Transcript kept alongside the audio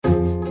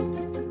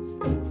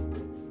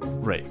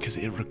Right, because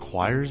it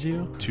requires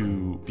you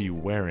to be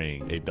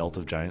wearing a Belt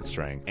of Giant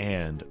Strength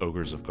and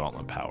Ogres of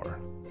Gauntlet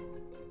Power.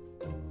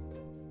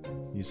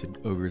 You said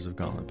Ogres of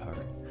Gauntlet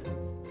Power.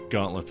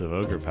 Gauntlets of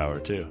Ogre Power,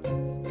 too.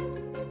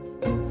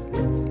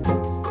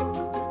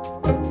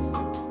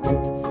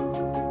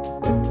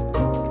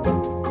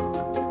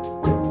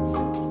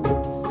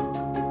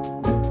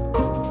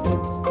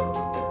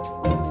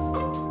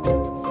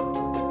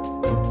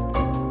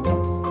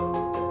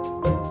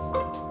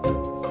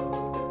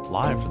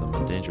 Live from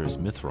the Dangerous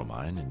Mithril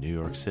Mine in New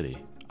York City,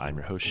 I'm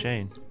your host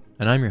Shane.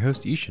 And I'm your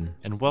host Ishan.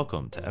 And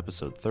welcome to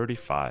episode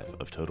 35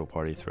 of Total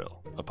Party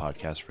Thrill, a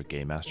podcast for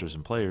game masters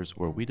and players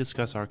where we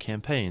discuss our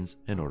campaigns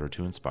in order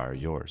to inspire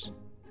yours.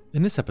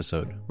 In this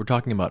episode, we're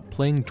talking about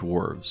playing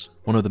Dwarves,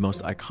 one of the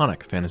most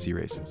iconic fantasy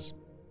races.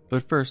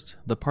 But first,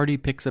 the party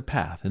picks a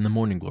path in the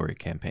Morning Glory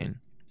campaign,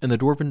 and the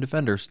Dwarven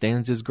Defender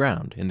stands his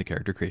ground in the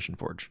Character Creation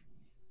Forge.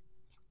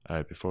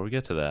 Alright, before we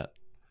get to that,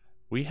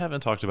 we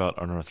haven't talked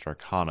about Unearthed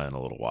Arcana in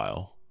a little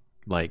while.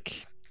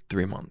 Like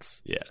 3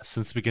 months. Yeah,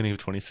 since the beginning of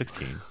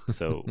 2016.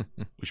 So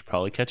we should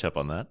probably catch up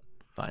on that.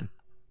 Fine.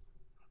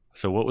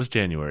 So what was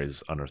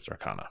January's Unearthed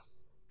Arcana?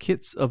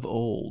 Kits of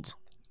Old,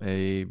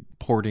 a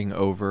porting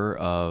over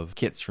of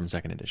kits from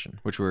 2nd edition,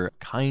 which were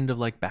kind of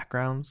like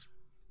backgrounds.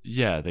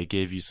 Yeah, they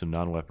gave you some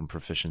non-weapon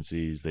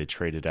proficiencies. They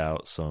traded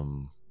out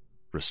some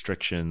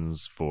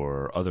restrictions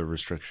for other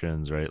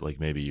restrictions, right? Like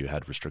maybe you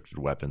had restricted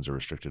weapons or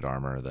restricted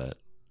armor that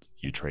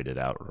you traded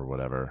out or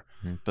whatever.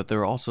 But there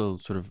were also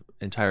sort of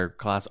entire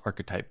class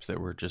archetypes that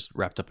were just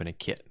wrapped up in a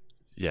kit.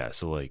 Yeah,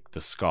 so like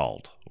the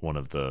Skald, one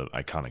of the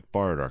iconic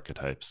bard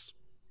archetypes,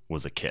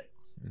 was a kit.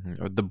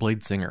 Or the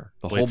Blade Singer.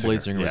 Whole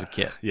Blade Singer was a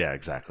kit. Yeah,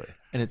 exactly.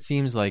 And it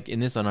seems like in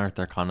this Unearthed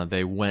Arcana,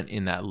 they went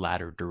in that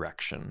latter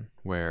direction,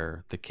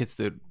 where the kits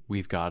that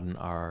we've gotten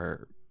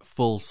are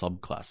full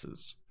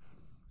subclasses.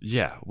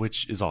 Yeah,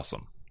 which is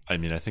awesome. I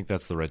mean, I think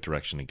that's the right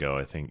direction to go.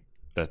 I think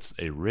that's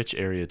a rich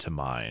area to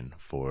mine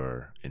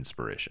for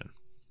inspiration.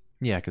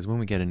 Yeah, because when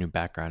we get a new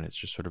background, it's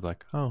just sort of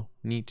like, oh,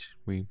 neat.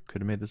 We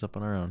could have made this up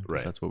on our own.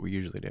 Right. That's what we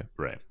usually do.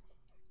 Right.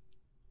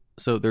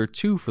 So there are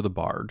two for the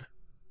Bard.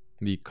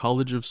 The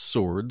College of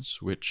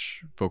Swords,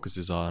 which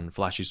focuses on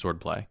flashy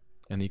swordplay,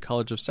 and the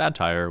College of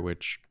Satire,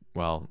 which,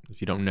 well, if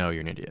you don't know,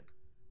 you're an idiot.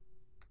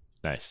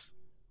 Nice.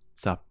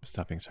 Stop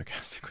being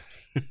sarcastic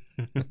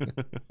with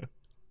me.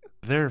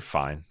 They're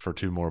fine for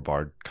two more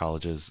Bard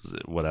colleges,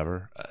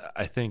 whatever.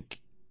 I think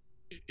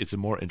it's a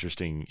more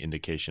interesting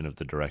indication of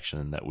the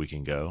direction that we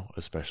can go,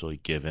 especially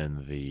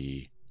given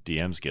the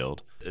DM's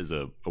Guild is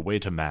a way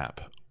to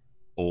map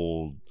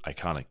old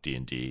iconic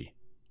D&D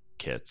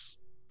kits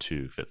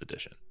to 5th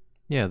edition.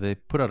 Yeah, they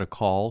put out a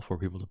call for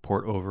people to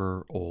port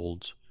over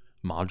old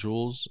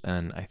modules,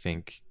 and I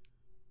think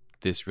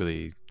this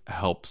really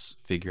helps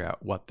figure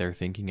out what they're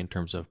thinking in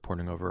terms of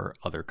porting over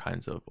other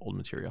kinds of old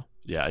material.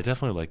 Yeah, I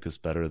definitely like this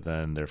better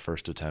than their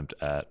first attempt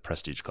at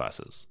prestige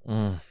classes.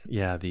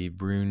 Yeah, the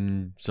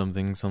rune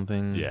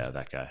something. Yeah,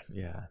 that guy.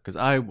 Yeah, because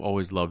I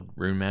always loved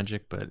rune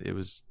magic, but it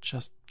was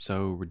just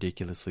so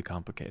ridiculously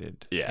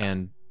complicated. Yeah.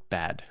 And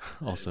bad,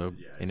 also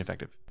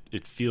ineffective.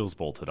 It feels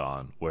bolted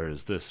on,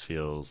 whereas this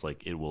feels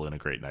like it will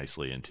integrate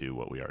nicely into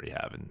what we already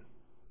have in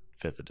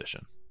 5th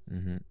edition.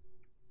 Mm-hmm.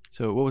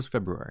 So what was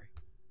February?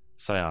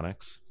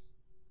 Psionics.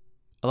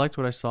 I liked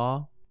what I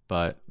saw,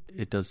 but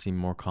it does seem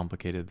more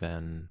complicated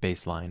than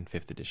baseline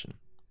 5th edition.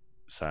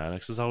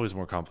 Psionics is always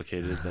more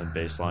complicated than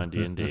baseline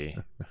D&D.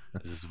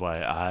 This is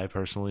why I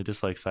personally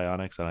dislike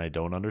psionics, and I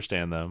don't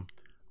understand them.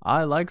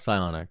 I like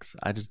psionics.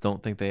 I just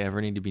don't think they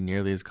ever need to be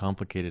nearly as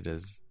complicated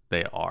as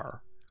they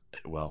are.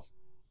 Well,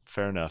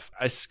 fair enough.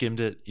 I skimmed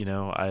it,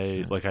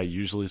 I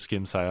usually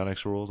skim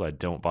psionics rules. I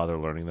don't bother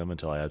learning them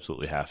until I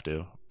absolutely have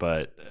to.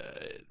 But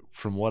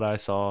from what I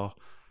saw,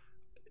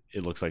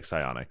 it looks like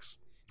psionics.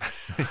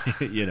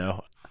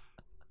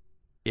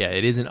 Yeah,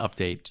 it is an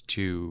update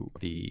to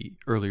the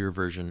earlier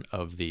version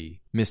of the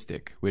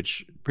Mystic,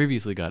 which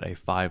previously got a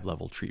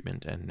 5-level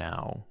treatment and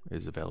now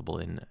is available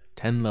in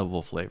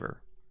 10-level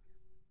flavor.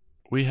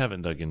 We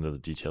haven't dug into the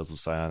details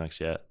of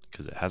psionics yet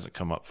because it hasn't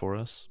come up for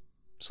us.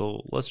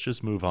 So let's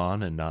just move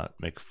on and not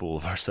make a fool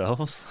of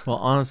ourselves. Well,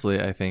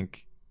 honestly, I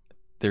think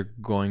they're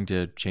going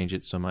to change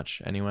it so much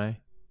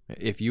anyway.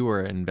 If you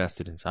are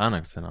invested in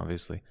psionics, then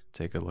obviously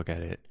take a look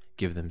at it,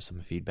 give them some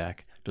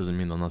feedback. Doesn't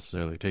mean they'll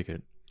necessarily take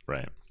it.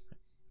 Right.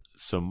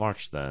 So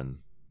March then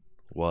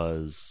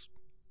was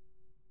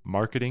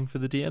marketing for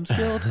the DM's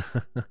Guild?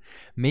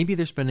 Maybe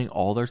they're spending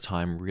all their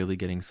time really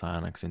getting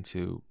psionics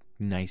into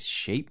nice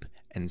shape,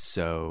 and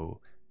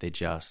so they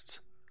just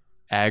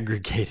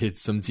aggregated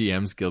some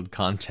DM's Guild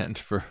content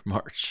for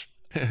March.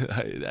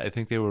 I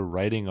think they were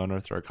writing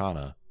Unearthed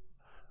Arcana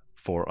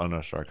for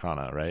Unearthed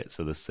Arcana, right?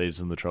 So this saves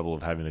them the trouble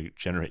of having to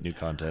generate new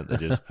content. They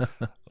just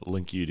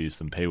link you to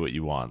some pay what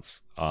you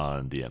wants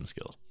on DM's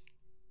Guild.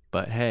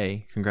 But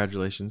hey,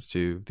 congratulations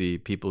to the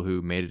people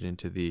who made it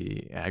into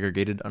the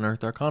aggregated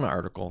Unearthed Arcana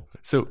article.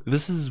 So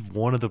this is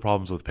one of the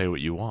problems with pay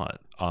what you want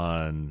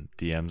on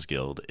DM's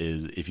Guild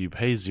is if you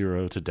pay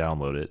 $0 to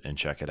download it and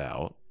check it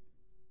out,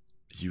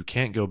 you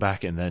can't go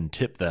back and then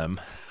tip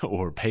them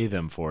or pay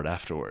them for it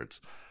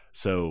afterwards.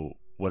 So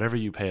whatever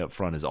you pay up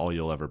front is all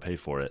you'll ever pay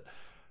for it.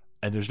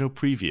 And there's no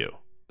preview.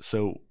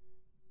 So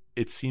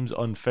it seems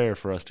unfair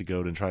for us to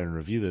go and try and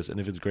review this. And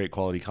if it's great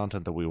quality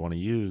content that we want to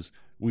use,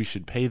 we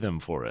should pay them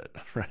for it,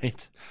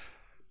 right?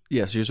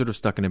 Yeah, so you're sort of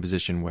stuck in a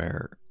position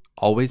where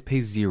always pay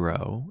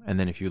 0, and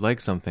then if you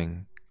like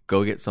something,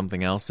 go get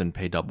something else and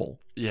pay double.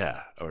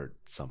 Yeah, or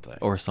something.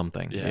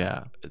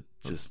 Yeah. It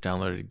just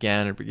download it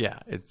again. Yeah,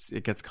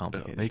 it gets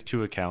complicated. Make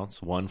 2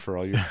 accounts, one for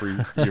all your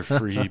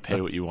free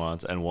pay what you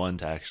want, and one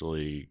to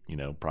actually,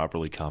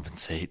 properly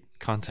compensate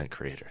content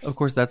creators. Of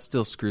course, that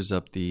still screws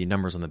up the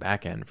numbers on the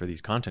back end for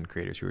these content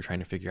creators who are trying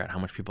to figure out how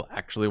much people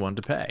actually want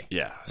to pay.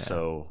 Yeah.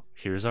 So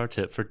here's our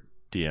tip for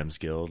DM's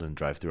Guild and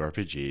Drive Through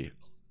RPG.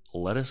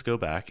 Let us go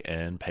back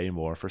and pay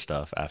more for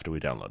stuff after we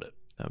download it.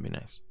 That would be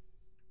nice.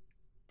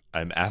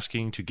 I'm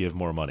asking to give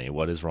more money.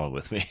 What is wrong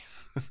with me?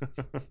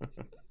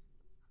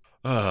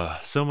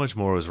 So much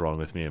more was wrong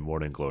with me in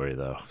Morning Glory,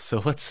 though.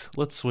 So let's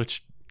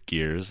switch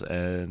gears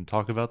and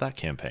talk about that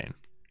campaign.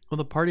 Well,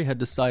 the party had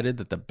decided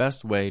that the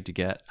best way to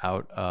get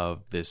out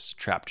of this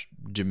trapped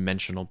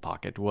dimensional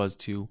pocket was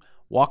to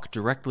walk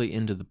directly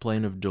into the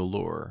plane of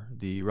Dolor,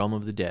 the realm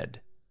of the dead.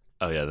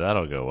 Oh yeah,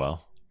 that'll go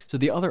well. So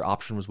the other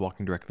option was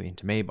walking directly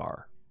into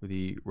Maybar,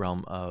 the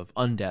realm of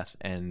undeath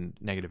and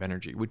negative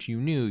energy, which you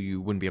knew you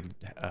wouldn't be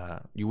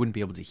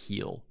able to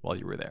heal while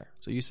you were there.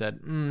 So you said,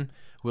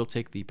 we'll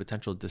take the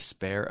potential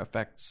despair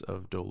effects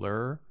of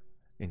Dolor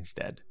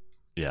instead.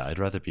 Yeah, I'd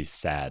rather be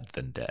sad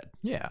than dead.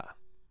 Yeah.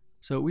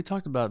 So we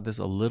talked about this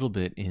a little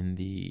bit in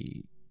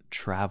the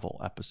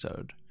travel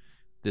episode.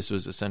 This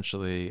was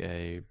essentially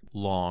a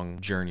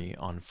long journey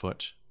on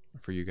foot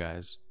for you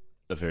guys.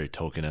 A very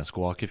Tolkien-esque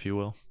walk, if you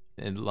will.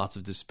 And lots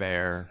of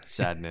despair,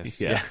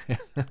 sadness. Yeah.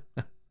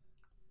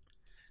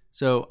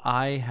 So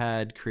I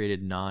had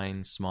created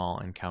 9 small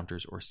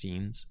encounters or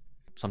scenes,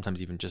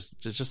 sometimes even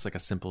just like a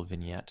simple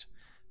vignette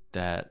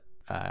that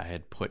I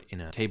had put in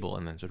a table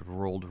and then sort of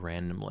rolled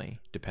randomly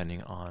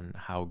depending on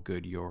how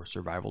good your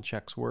survival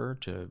checks were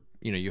to,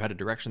 you had a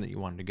direction that you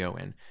wanted to go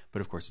in,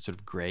 but of course it's sort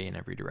of gray in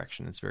every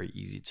direction. It's very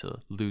easy to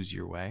lose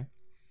your way.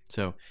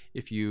 So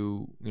if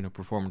you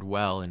performed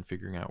well in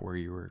figuring out where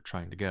you were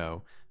trying to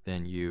go,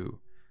 then you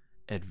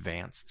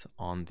advanced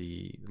on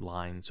the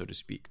line, so to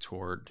speak,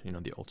 toward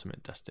the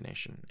ultimate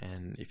destination.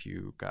 And if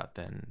you got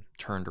then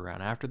turned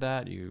around after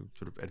that, you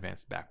sort of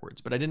advanced backwards.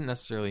 But I didn't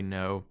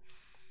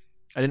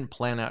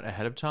plan out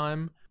ahead of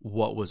time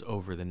what was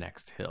over the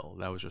next hill.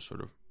 That was just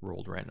sort of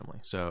rolled randomly.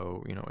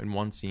 So in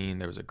one scene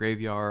there was a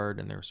graveyard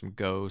and there were some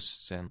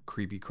ghosts and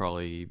creepy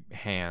crawly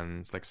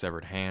hands, like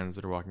severed hands,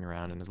 that are walking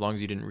around, and as long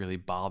as you didn't really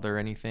bother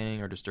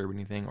anything or disturb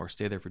anything or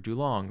stay there for too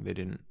long, they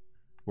didn't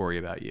worry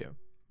about you.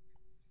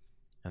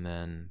 And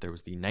then there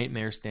was the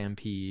nightmare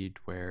stampede,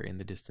 where in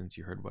the distance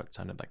you heard what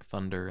sounded like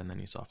thunder, and then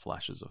you saw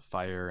flashes of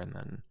fire, and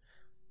then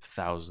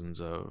thousands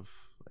of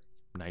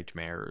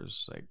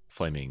nightmares, like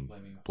flaming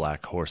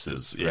black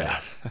horses,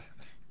 yeah,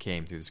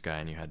 came through the sky,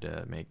 and you had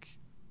to make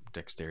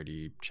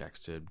dexterity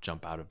checks to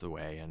jump out of the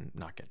way and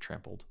not get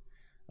trampled.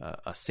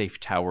 A safe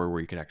tower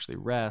where you could actually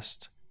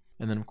rest,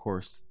 and then of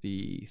course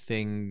the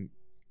thing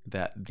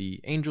that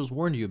the angels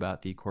warned you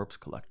about, the corpse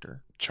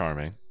collector.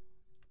 Charming.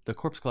 The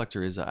corpse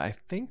collector is, I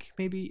think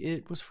maybe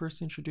it was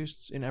first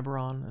introduced in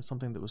Eberron as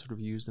something that was sort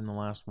of used in the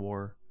last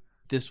war.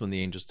 This one,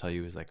 the angels tell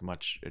you, is like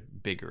much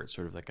bigger. It's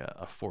sort of like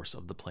a force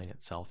of the plane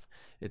itself.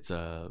 It's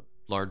a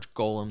large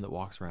golem that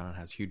walks around and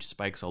has huge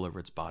spikes all over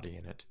its body,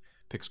 and it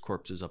picks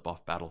corpses up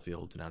off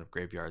battlefields and out of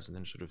graveyards, and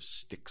then sort of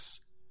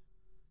sticks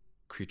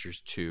creatures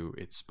to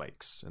its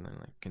spikes, and then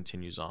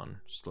continues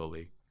on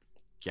slowly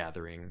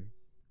gathering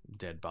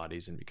dead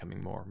bodies and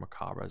becoming more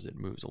macabre as it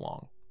moves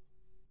along.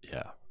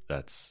 Yeah,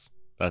 that's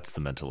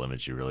the mental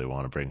image you really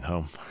want to bring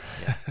home.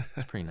 Yeah,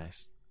 it's pretty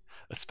nice.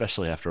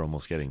 Especially after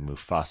almost getting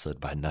Mufasa'd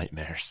by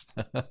nightmares.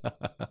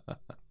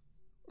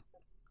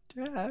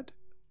 Dad.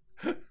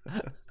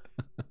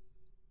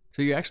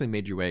 So you actually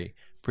made your way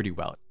pretty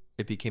well.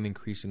 It became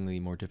increasingly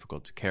more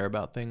difficult to care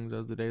about things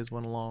as the days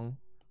went along.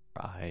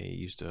 I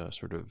used a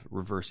sort of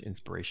reverse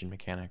inspiration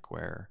mechanic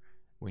where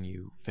when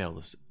you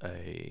failed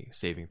a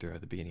saving throw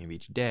at the beginning of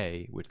each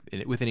day, with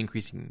an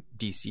increasing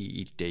DC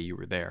each day you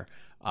were there,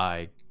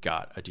 I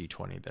got a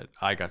D20 that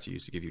I got to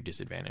use to give you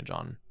disadvantage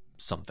on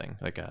something,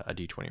 like a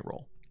D20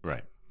 roll.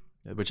 Right.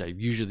 Which I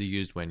usually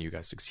used when you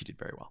guys succeeded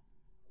very well.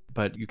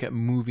 But you kept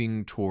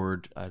moving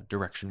toward a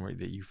direction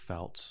that you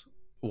felt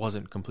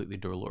wasn't completely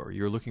Dolor.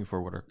 You're looking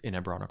for what are in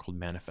Eberron are called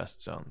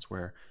manifest zones,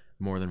 where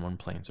more than one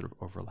plane sort of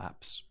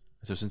overlaps.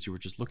 So since you were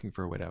just looking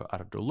for a way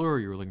out of Dolor,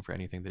 you were looking for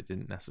anything that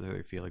didn't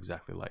necessarily feel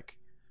exactly like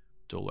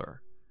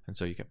Dolor. And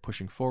so you kept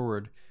pushing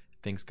forward.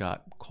 Things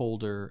got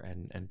colder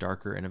and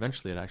darker, and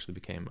eventually it actually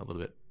became a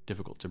little bit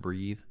difficult to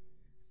breathe,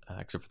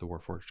 except for the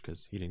Warforged,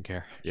 because he didn't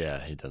care.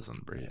 Yeah, he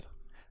doesn't breathe.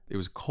 It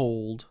was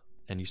cold,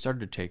 and you started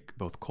to take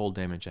both cold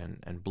damage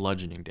and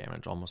bludgeoning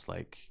damage, almost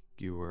like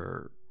you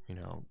were,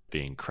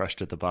 being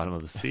crushed at the bottom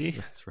of the sea.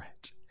 That's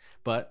right.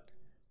 But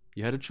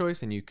you had a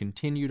choice, and you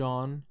continued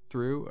on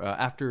through.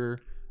 After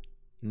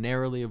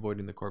narrowly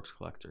avoiding the corpse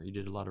collector. You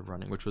did a lot of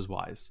running, which was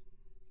wise.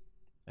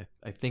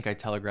 I think I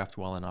telegraphed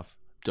well enough.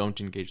 Don't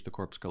engage the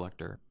corpse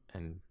collector,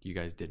 and you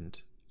guys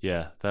didn't.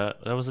 Yeah,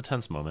 that was a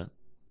tense moment.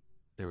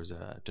 There was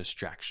a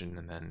distraction,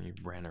 and then you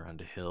ran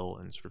around a hill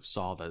and sort of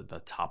saw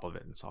the top of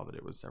it and saw that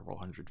it was several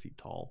hundred feet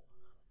tall.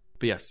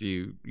 But yes,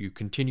 you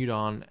continued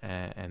on,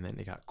 and then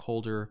it got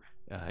colder.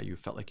 You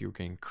felt like you were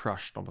getting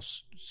crushed,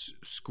 almost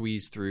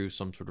squeezed through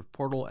some sort of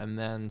portal, and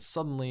then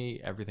suddenly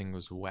everything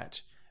was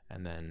wet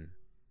and then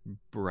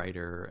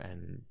brighter,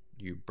 and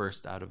you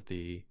burst out of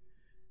the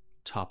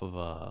top of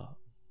a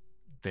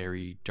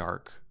very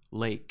dark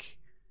lake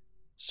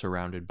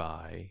surrounded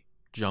by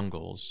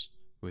jungles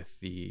with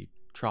the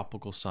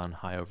tropical sun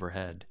high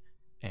overhead,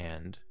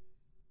 and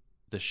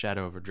the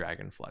shadow of a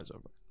dragon flies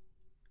over.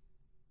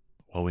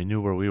 Well, we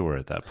knew where we were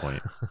at that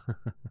point,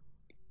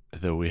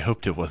 though we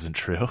hoped it wasn't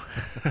true.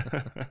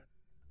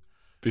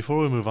 Before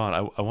we move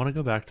on, I want to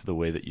go back to the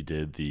way that you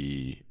did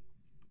the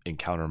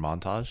encounter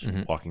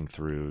montage, walking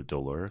through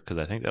Dolor, because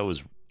I think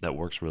that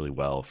works really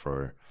well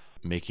for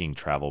making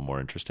travel more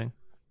interesting,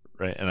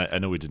 right? And I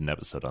know we did an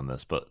episode on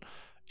this, but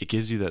it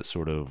gives you that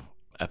sort of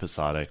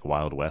episodic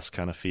Wild West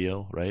kind of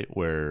feel, right?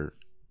 Where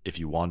if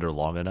you wander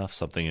long enough,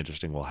 something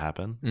interesting will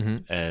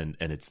happen, and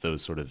it's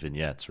those sort of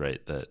vignettes,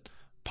 right, that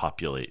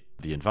populate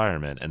the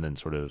environment and then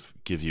sort of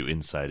give you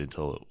insight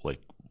into like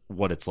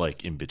what it's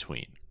like in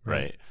between,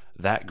 right?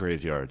 That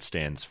graveyard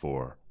stands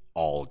for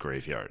all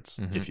graveyards,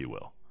 if you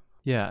will.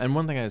 Yeah, and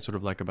one thing I sort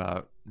of like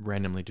about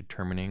randomly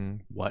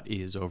determining what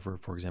is over,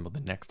 for example, the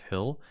next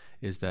hill,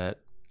 is that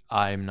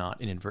I'm not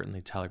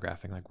inadvertently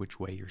telegraphing like which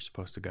way you're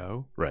supposed to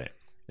go. Right.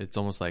 It's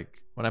almost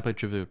like when I play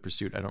Trivial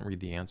Pursuit, I don't read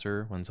the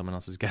answer when someone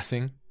else is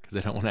guessing because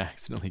I don't want to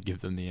accidentally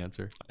give them the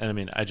answer. And I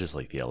mean, I just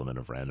like the element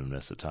of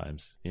randomness at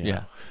times. You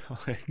know?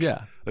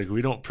 Yeah. Like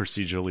we don't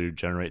procedurally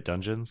generate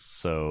dungeons,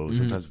 so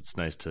sometimes it's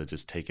nice to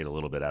just take it a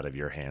little bit out of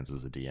your hands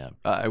as a DM.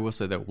 I will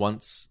say that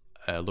once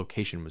a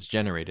location was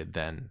generated,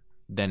 then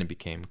it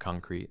became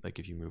concrete. Like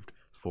if you moved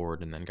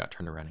forward and then got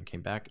turned around and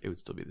came back, it would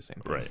still be the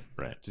same thing.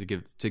 Right.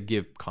 To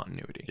give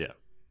continuity. Yeah.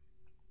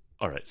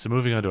 All right. So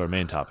moving on to our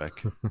main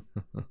topic,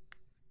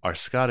 our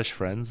Scottish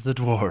friends, the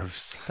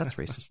Dwarves. That's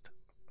racist.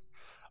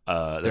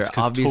 They're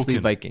obviously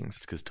Vikings.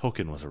 It's because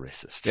Tolkien was a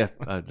racist.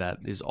 Yeah, that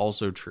is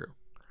also true.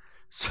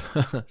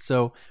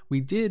 So we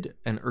did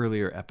an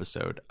earlier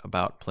episode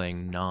about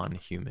playing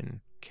non-human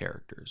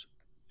characters.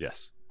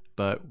 Yes.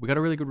 But we got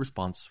a really good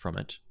response from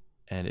it.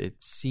 And it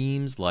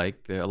seems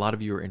like a lot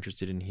of you are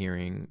interested in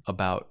hearing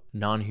about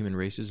non-human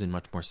races in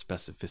much more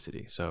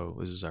specificity. So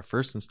this is our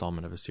first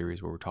installment of a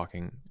series where we're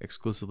talking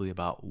exclusively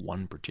about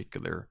one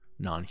particular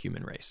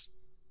non-human race.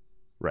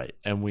 Right.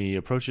 And we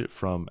approach it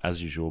from,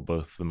 as usual,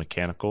 both the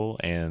mechanical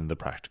and the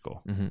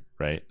practical,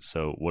 right?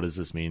 So what does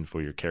this mean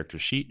for your character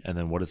sheet? And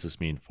then what does this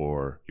mean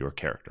for your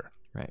character?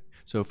 Right.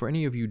 So for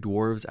any of you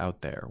dwarves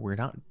out there, we're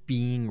not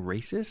being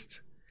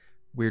racist.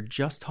 We're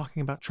just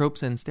talking about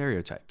tropes and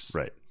stereotypes.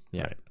 Right.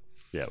 Yeah. Right.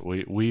 Yeah,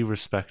 we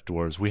respect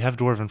dwarves. We have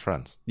dwarven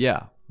friends.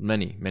 Yeah,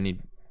 many.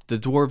 The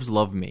dwarves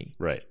love me.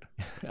 Right.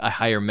 I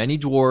hire many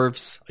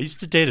dwarves. I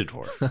used to date a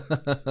dwarf.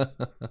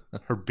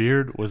 Her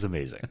beard was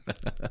amazing.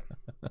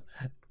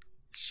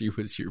 She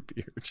was your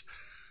beard.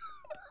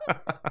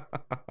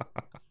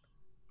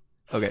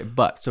 Okay,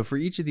 but so for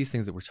each of these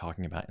things that we're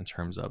talking about in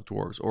terms of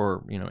dwarves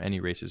or, any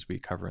races we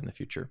cover in the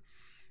future,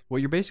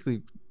 what you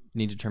basically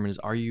need to determine is,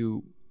 are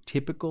you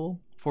typical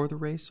for the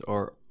race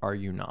or are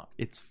you not?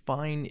 It's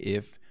fine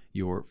if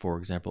you're, for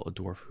example, a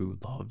dwarf who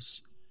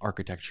loves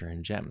architecture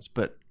and gems,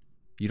 but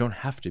you don't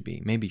have to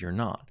be. Maybe you're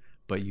not,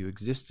 but you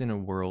exist in a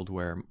world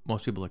where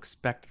most people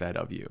expect that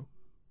of you,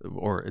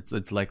 or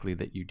it's likely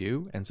that you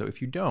do. And so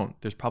if you don't,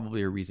 there's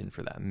probably a reason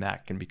for that, and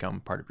that can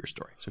become part of your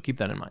story. So keep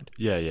that in mind.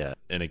 Yeah.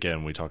 And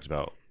again, we talked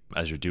about,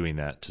 as you're doing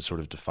that, to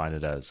sort of define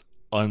it as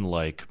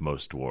unlike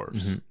most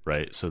dwarves,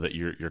 right? So that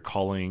you're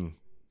calling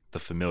the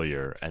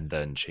familiar and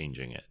then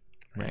changing it.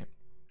 Right.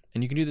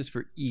 And you can do this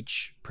for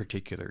each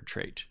particular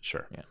trait.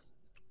 Sure. Yeah.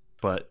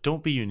 But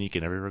don't be unique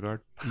in every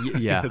regard.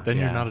 Yeah. Then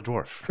you're not a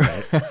dwarf,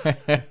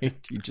 right?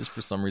 You just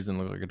for some reason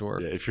look like a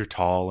dwarf. Yeah, if you're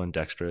tall and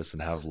dexterous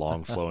and have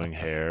long flowing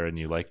hair and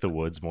you like the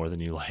woods more than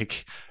you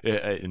like,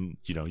 and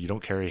you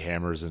don't carry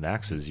hammers and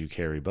axes, you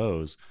carry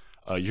bows,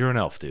 you're an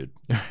elf, dude.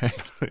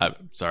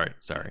 Sorry.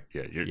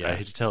 Yeah, I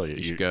hate to tell you,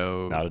 you should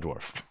go not a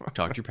dwarf.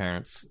 Talk to your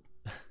parents.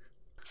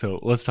 So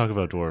let's talk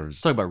about dwarves.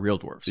 Let's talk about real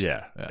dwarves.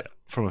 Yeah.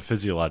 From a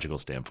physiological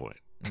standpoint,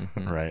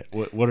 right?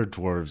 What are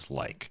dwarves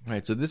like?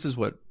 Right. So this is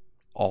what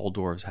all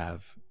dwarves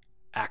have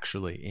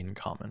actually in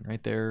common,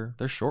 right? They're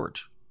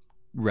short,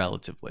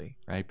 relatively,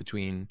 right?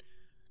 Between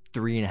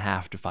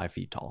 3.5 to 5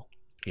 feet tall.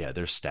 Yeah,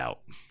 they're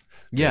stout.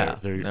 Yeah,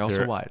 they're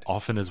also wide.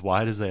 Often as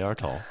wide as they are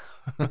tall.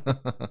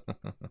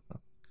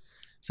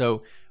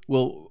 So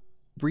we'll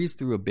breeze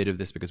through a bit of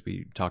this because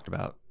we talked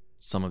about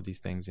some of these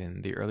things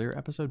in the earlier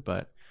episode,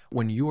 but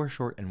when you are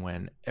short and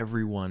when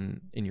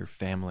everyone in your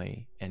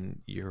family and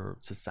your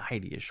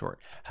society is short,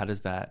 how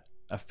does that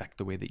affect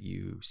the way that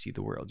you see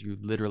the world? You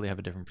literally have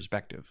a different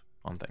perspective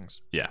on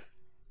things. Yeah.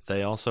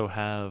 They also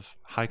have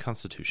high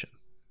constitution,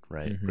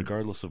 right? Mhm.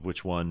 Regardless of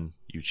which one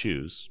you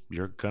choose,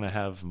 you're going to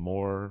have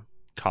more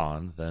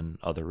con than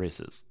other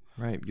races.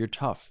 Right. You're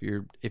tough.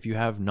 If you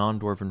have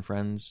non-dwarven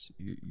friends,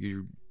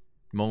 you're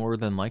more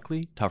than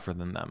likely tougher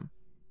than them.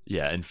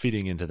 Yeah, and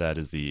feeding into that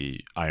is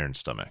the iron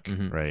stomach,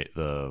 Mhm. right?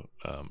 The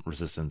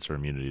resistance or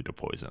immunity to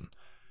poison.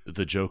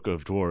 The joke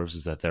of dwarves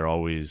is that they're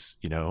always,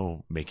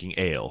 making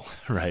ale,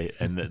 right?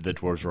 And the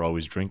dwarves are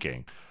always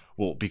drinking.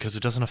 Well, because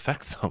it doesn't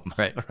affect them,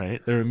 Right.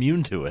 right? They're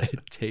immune to it.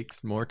 It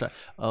takes more time.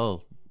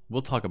 Oh,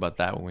 we'll talk about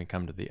that when we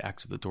come to the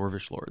Acts of the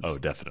Dwarvish Lords. Oh,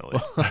 definitely.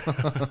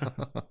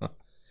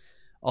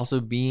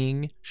 Also,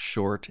 being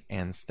short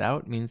and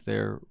stout means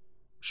they're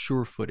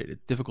sure-footed.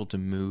 It's difficult to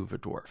move a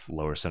dwarf.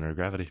 Lower center of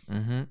gravity.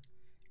 Mm-hmm.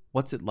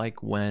 What's it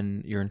like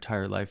when your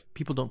entire life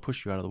people don't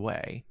push you out of the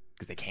way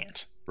because they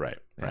can't? Right,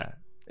 right.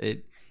 Yeah.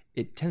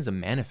 It tends to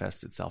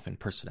manifest itself in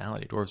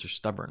personality. Dwarves are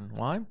stubborn.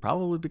 Why?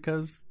 Probably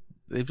because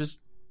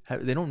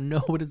they don't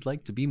know what it's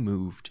like to be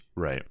moved.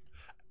 Right.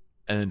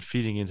 And then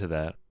feeding into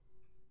that,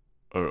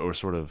 or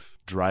sort of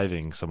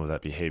driving some of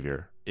that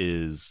behavior,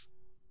 is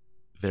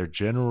their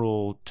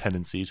general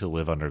tendency to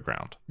live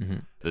underground. Mm-hmm.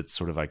 That's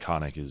sort of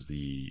iconic is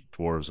the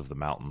dwarves of the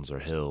mountains or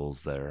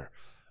hills. They're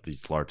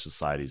these large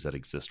societies that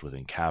exist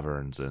within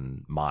caverns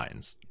and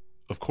mines.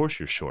 Of course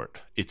you're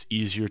short. It's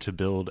easier to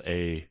build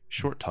a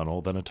short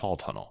tunnel than a tall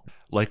tunnel.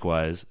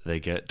 Likewise, they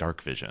get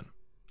dark vision.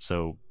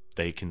 So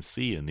they can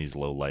see in these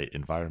low light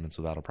environments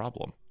without a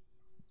problem.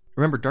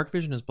 Remember, dark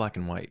vision is black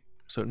and white.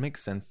 So it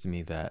makes sense to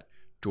me that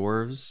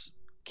dwarves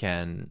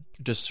can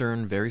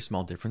discern very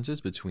small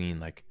differences between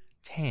like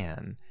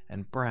tan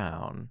and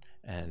brown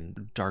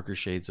and darker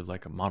shades of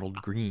like a mottled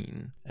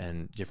green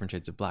and different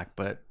shades of black,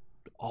 but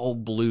all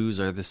blues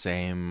are the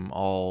same,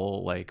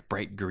 all like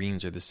bright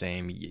greens are the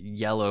same.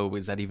 Yellow,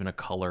 is that even a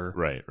color?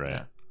 Right.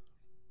 Yeah.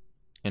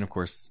 And of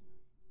course,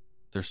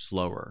 they're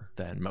slower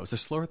than most. They're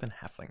slower than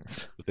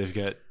halflings. They've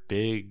got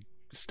big,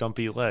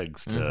 stumpy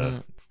legs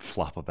to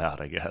flop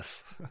about, I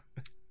guess.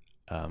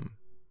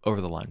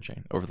 Over the line,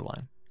 Shane. Over the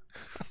line.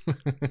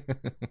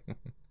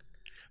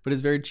 But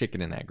it's very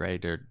chicken and egg,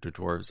 right? Are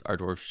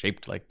dwarves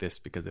shaped like this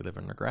because they live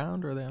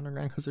underground, or are they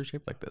underground because they're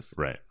shaped like this?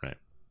 Right.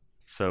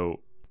 So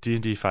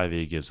D&D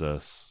 5e gives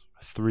us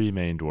 3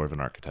 main dwarven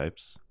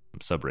archetypes,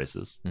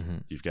 sub-races. Mm-hmm.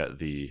 You've got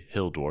the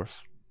hill dwarf,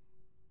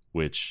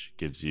 which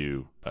gives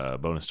you a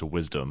bonus to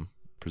wisdom,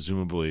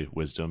 presumably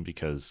wisdom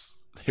because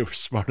they were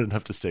smart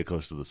enough to stay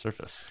close to the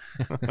surface.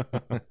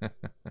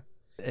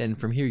 And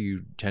from here,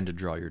 you tend to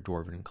draw your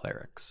dwarven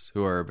clerics,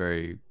 who are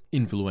very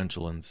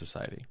influential in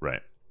society.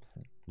 Right.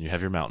 You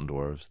have your mountain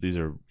dwarves. These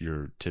are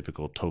your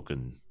typical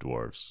token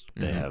dwarves.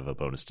 They have a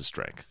bonus to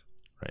strength.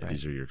 Right?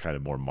 These are your kind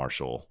of more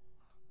martial,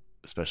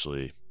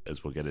 especially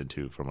as we'll get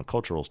into from a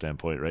cultural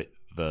standpoint, right?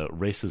 The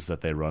races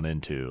that they run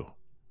into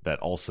that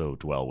also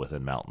dwell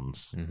within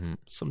mountains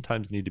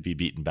sometimes need to be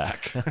beaten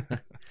back.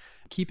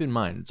 Keep in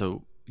mind,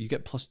 so you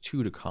get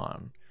 +2 to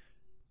con.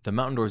 The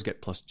mountain dwarves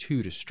get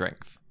 +2 to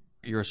strength.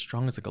 You're as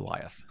strong as a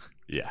Goliath.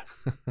 Yeah.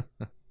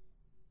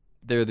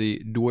 They're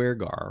the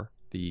Dwergar,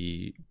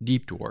 the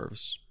deep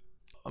dwarves.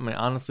 I mean,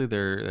 honestly,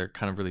 they're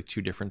kind of really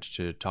too different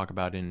to talk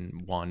about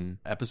in one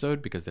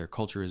episode because their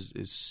culture is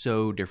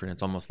so different.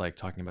 It's almost like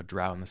talking about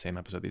Drow in the same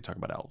episode that you talk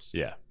about elves.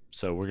 Yeah.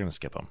 So we're going to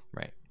skip them.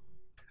 Right.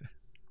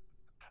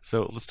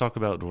 So let's talk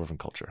about dwarven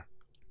culture.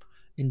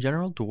 In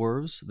general,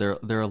 dwarves,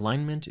 their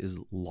alignment is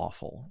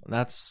lawful.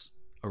 That's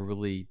a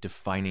really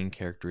defining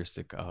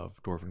characteristic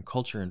of dwarven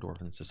culture and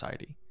dwarven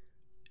society.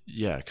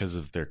 Yeah, because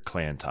of their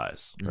clan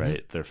ties,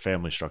 right? Their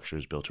family structure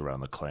is built around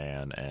the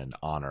clan and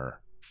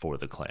honor for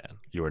the clan.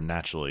 You are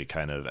naturally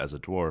kind of, as a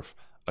dwarf,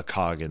 a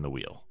cog in the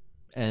wheel.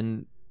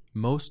 And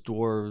most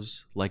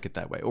dwarves like it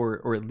that way,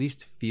 or at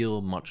least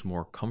feel much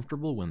more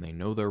comfortable when they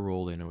know their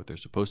role, they know what they're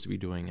supposed to be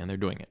doing, and they're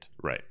doing it.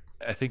 Right.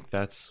 I think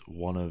that's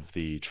one of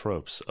the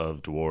tropes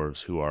of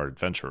dwarves who are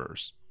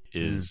adventurers.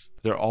 Is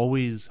they're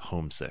always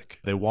homesick.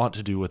 They want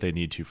to do what they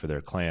need to for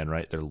their clan,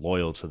 right? They're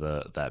loyal to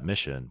that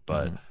mission,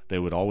 but they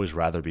would always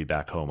rather be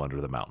back home under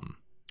the mountain.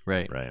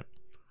 Right. Right.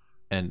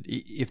 And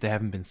if they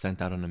haven't been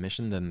sent out on a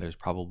mission, then there's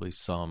probably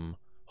some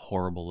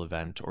horrible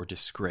event or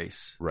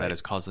disgrace that has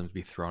caused them to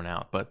be thrown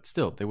out. But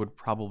still, they would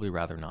probably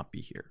rather not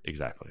be here.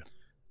 Exactly.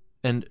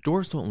 And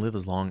dwarves don't live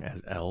as long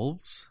as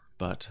elves,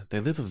 but they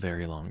live a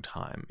very long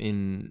time.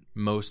 In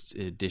most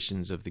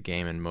editions of the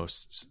game and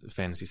most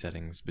fantasy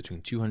settings,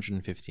 between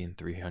 250 and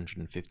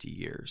 350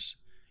 years.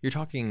 You're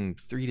talking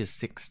 3 to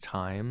 6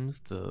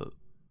 times the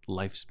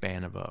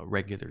lifespan of a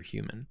regular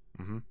human.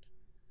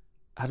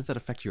 How does that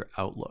affect your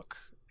outlook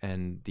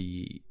and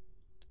the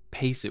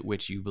pace at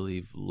which you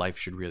believe life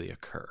should really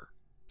occur?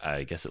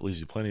 I guess it leaves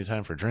you plenty of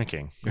time for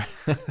drinking.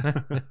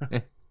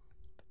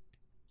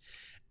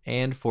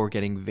 And for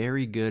getting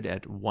very good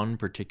at one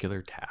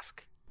particular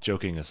task.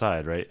 Joking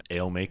aside, right?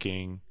 Ale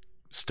making,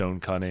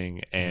 stone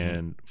cutting,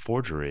 and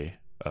forgery.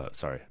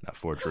 Sorry, not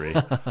forgery.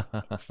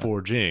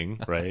 Forging,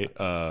 right?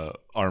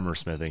 Armor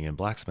smithing and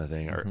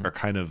blacksmithing are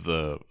kind of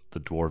the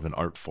dwarven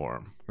art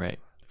form. Right.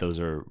 Those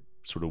are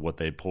sort of what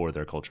they pour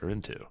their culture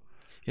into.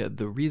 Yeah,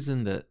 the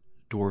reason that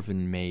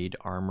Dwarven made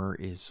armor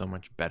is so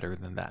much better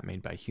than that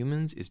made by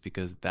humans is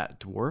because that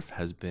dwarf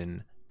has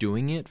been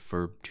doing it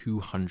for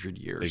 200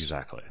 years.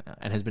 Exactly.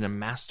 And has been a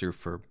master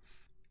for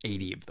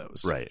 80 of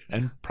those. Right.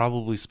 And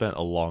probably spent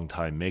a long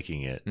time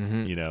making it.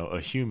 Mm-hmm. You know,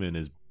 a human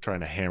is trying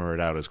to hammer it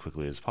out as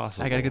quickly as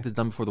possible. I got to get this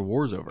done before the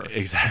war's over.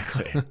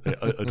 Exactly.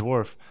 a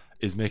dwarf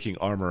is making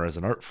armor as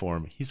an art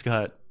form. He's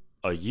got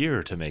a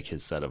year to make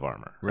his set of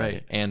armor.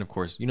 Right. And of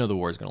course, you know the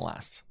war is going to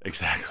last.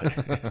 Exactly.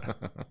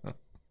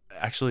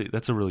 Actually,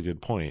 that's a really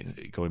good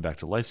point. Going back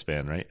to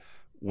lifespan, right?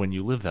 When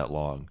you live that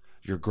long,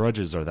 your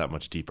grudges are that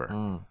much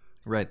deeper.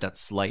 Right. That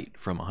slight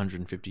from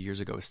 150 years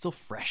ago is still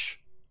fresh.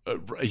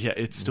 Yeah,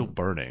 it's still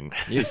burning.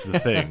 Is the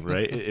thing,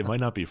 right? It might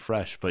not be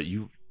fresh, but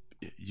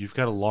you've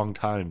got a long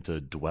time to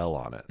dwell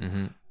on it,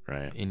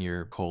 right? In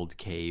your cold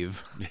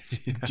cave,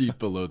 deep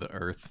below the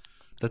earth.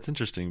 That's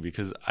interesting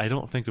because I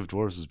don't think of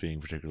dwarves as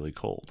being particularly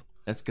cold.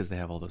 That's because they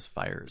have all those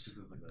fires.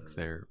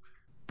 They're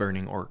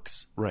burning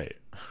orcs. Right.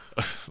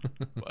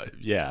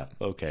 Yeah,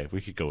 okay,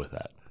 we could go with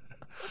that.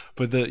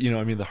 But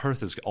the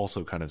hearth is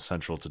also kind of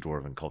central to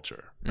Dwarven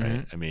culture,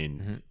 right? I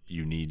mean,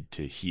 you need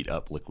to heat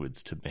up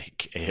liquids to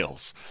make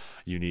ales.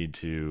 You need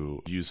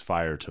to use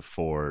fire to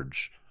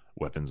forge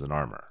weapons and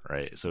armor,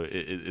 right? So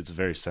it's a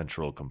very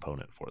central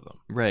component for them.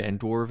 Right, and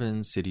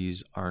Dwarven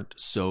cities aren't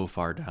so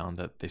far down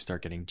that they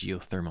start getting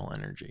geothermal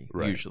energy,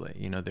 usually.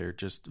 You know, they're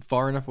just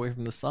far enough away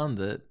from the sun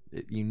that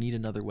you need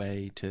another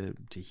way to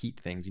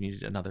heat things. You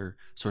need another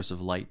source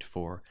of light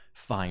for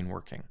fine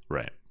working.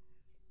 Right.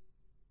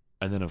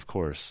 And then, of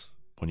course,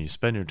 when you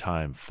spend your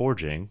time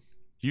forging,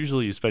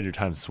 usually you spend your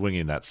time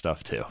swinging that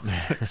stuff too.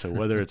 So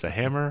whether it's a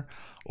hammer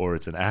or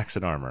it's an axe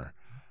and armor,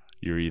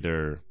 you're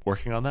either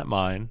working on that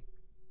mine,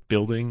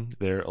 building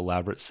their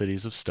elaborate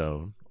cities of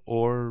stone,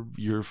 or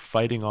you're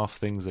fighting off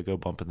things that go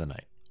bump in the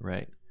night.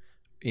 Right.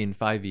 In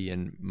 5e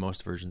and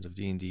most versions of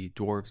D&D,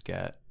 dwarves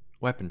get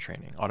weapon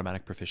training,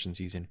 automatic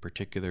proficiencies in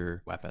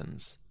particular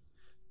weapons.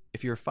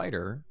 If you're a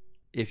fighter,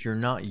 if you're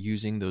not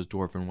using those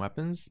dwarven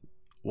weapons,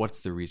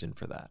 what's the reason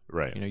for that?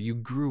 Right. You know, you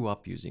grew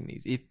up using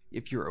these.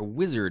 If you're a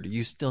wizard,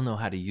 you still know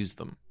how to use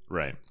them.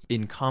 Right.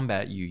 In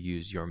combat, you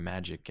use your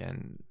magic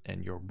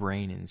and your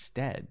brain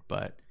instead.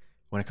 But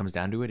when it comes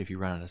down to it, if you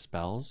run out of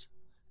spells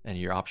and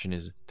your option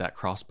is that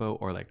crossbow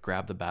or like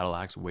grab the battle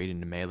axe, wade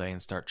into melee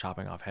and start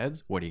chopping off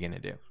heads, what are you going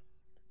to do?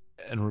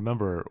 And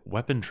remember,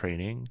 weapon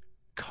training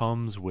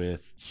comes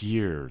with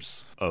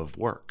years of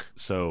work.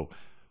 So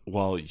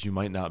while you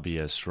might not be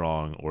as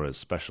strong or as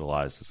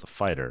specialized as a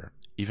fighter,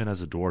 even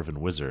as a dwarven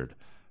wizard,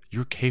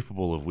 you're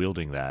capable of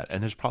wielding that.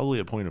 And there's probably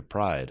a point of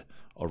pride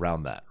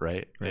around that,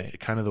 right?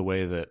 Kind of the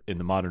way that in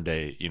the modern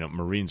day,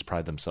 Marines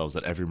pride themselves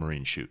that every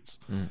Marine shoots,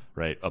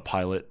 right? A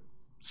pilot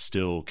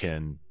still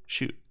can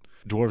shoot.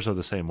 Dwarves are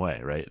the same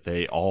way, right?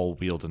 They all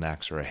wield an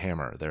axe or a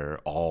hammer. They're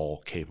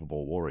all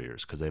capable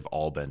warriors because they've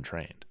all been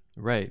trained.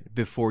 Right.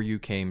 Before you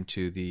came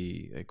to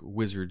the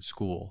wizard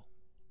school,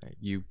 right,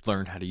 you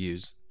learned how to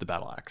use the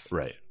battle axe.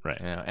 Right.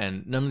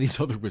 And none of these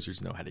other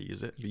wizards know how to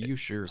use it, but you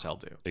sure as hell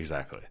do.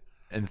 Exactly.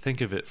 And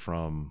think of it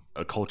from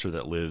a culture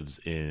that lives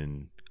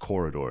in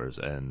corridors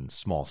and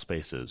small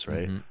spaces,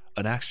 right?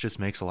 An axe just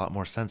makes a lot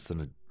more sense than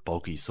a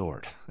bulky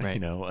sword.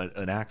 Right.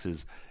 An axe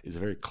is a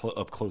very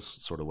up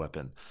close sort of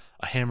weapon.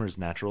 A hammer is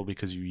natural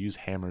because you use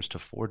hammers to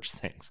forge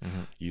things.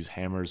 You use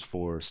hammers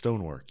for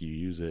stonework. You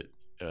use it,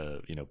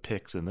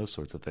 picks and those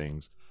sorts of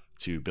things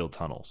to build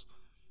tunnels.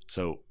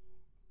 So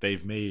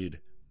they've made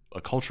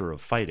a culture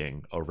of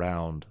fighting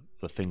around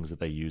the things that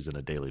they use on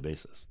a daily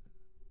basis.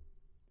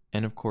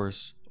 And of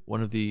course,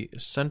 one of the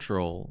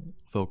central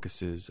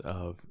focuses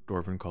of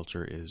Dwarven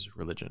culture is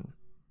religion.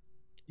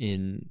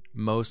 In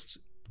most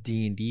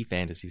D&D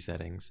fantasy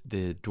settings,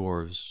 the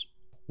dwarves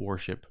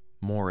worship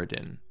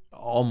Moradin.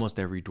 Almost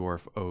every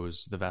dwarf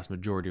owes the vast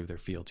majority of their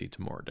fealty to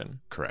Moradin.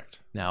 Correct.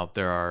 Now,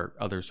 there are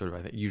other sort of,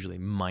 I think, usually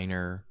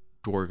minor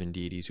dwarven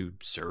deities who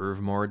serve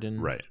Moradin.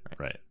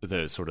 Right.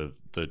 The sort of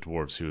the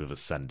dwarves who have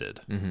ascended,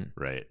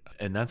 right?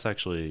 And that's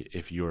actually,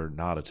 if you're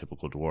not a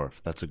typical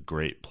dwarf, that's a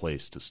great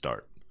place to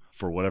start.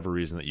 For whatever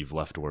reason that you've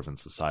left Dwarven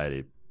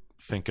society,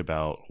 think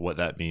about what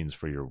that means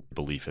for your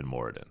belief in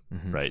Moradin,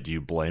 right? Do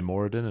you blame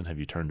Moradin and have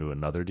you turned to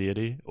another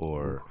deity?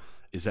 Or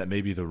is that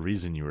maybe the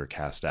reason you were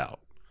cast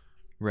out?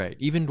 Right.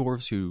 Even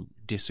dwarves who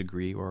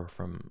disagree or are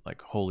from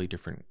like wholly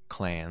different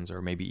clans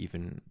or maybe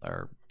even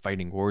are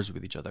fighting wars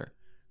with each other,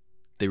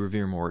 they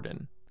revere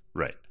Moradin.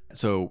 Right.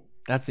 So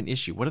that's an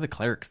issue. What do the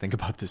clerics think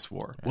about this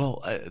war?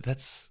 Well,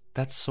 that's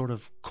sort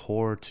of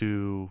core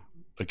to,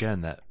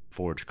 again, that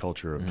forged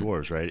culture of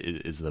dwarves, right?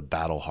 Is the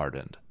battle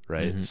hardened,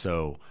 right?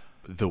 So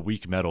the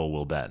weak metal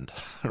will bend,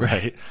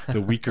 right?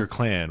 The weaker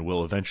clan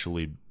will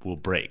eventually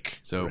break.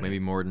 So maybe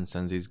Moradin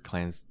sends these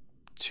clans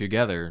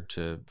together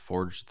to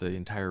forge the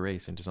entire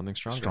race into something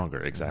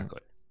stronger.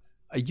 Exactly.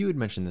 You had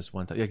mentioned this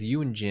one time. Like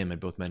you and Jim had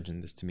both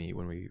mentioned this to me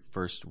when we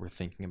first were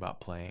thinking about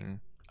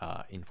playing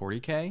in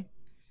 40K,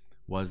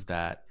 was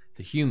that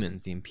the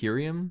humans, the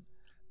Imperium,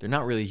 they're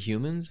not really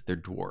humans, they're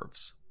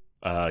dwarves.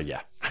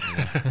 Yeah.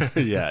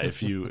 Yeah,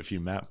 if you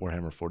map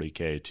Warhammer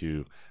 40K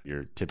to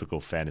your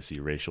typical fantasy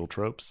racial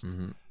tropes,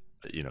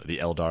 the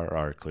Eldar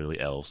are clearly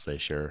elves. They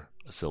share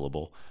a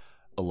syllable.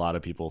 A lot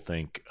of people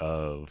think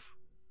of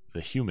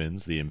the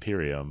humans, the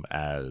Imperium,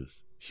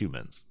 as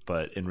humans,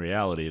 but in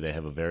reality, they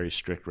have a very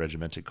strict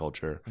regimented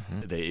culture.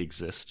 They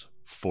exist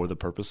for the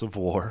purpose of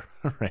war,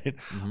 right?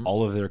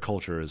 All of their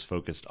culture is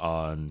focused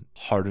on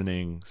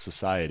hardening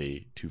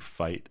society to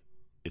fight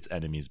its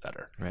enemies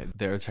better. Right.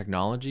 Their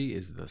technology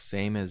is the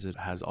same as it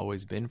has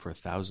always been for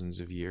thousands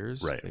of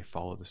years. Right. They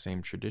follow the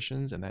same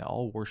traditions, and they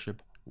all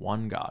worship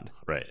one god.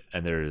 Right.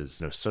 And there is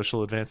no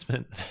social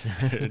advancement,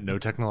 no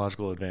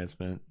technological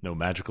advancement, no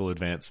magical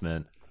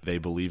advancement. They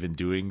believe in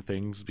doing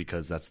things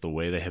because that's the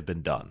way they have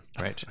been done.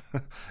 Right.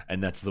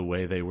 And that's the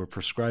way they were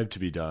prescribed to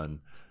be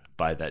done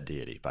by that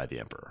deity, by the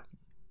emperor.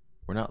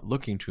 We're not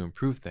looking to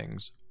improve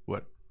things.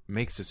 What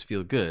makes us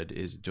feel good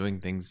is doing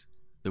things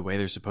the way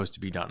they're supposed to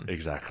be done.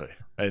 Exactly.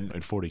 And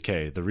in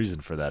 40K, the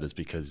reason for that is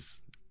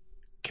because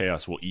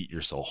chaos will eat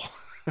your soul.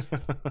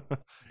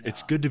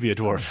 It's good to be a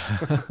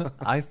dwarf.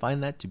 I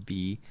find that to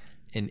be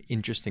an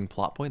interesting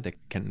plot point that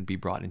can be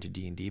brought into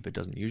D&D but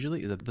doesn't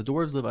usually, is that the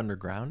dwarves live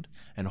underground,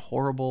 and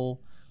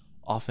horrible,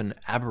 often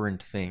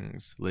aberrant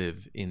things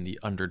live in the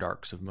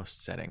underdarks of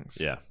most settings.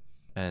 Yeah.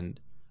 And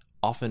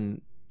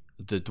often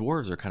the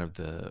dwarves are kind of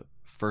the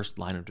first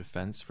line of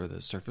defense for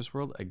the surface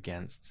world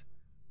against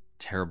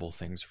terrible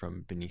things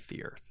from beneath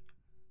the earth.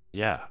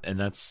 Yeah, and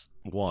that's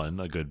one,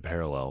 a good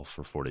parallel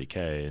for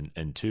 40K,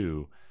 and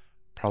two,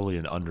 probably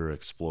an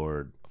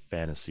underexplored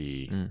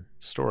fantasy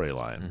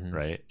storyline,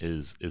 right?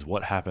 Is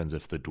what happens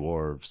if the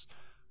dwarves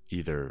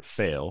either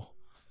fail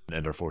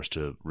and are forced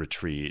to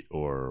retreat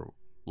or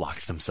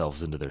lock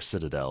themselves into their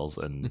citadels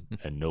and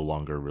no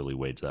longer really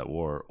wage that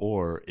war,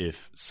 or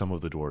if some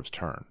of the dwarves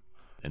turn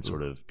and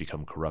sort of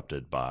become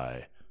corrupted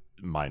by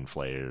mind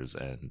flayers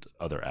and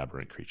other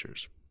aberrant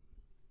creatures.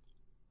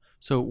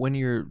 So when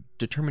you're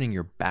determining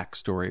your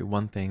backstory,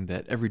 one thing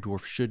that every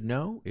dwarf should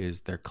know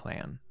is their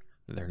clan,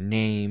 their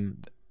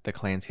name, the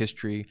clan's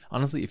history.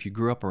 Honestly, if you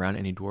grew up around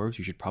any dwarves,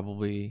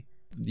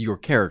 your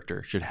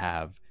character should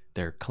have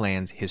their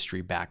clan's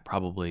history back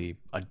probably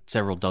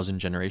several dozen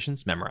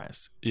generations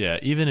memorized. Yeah,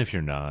 even if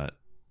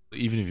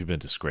you've been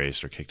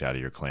disgraced or kicked out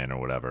of your clan or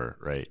whatever,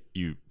 right,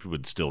 you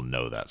would still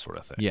know that sort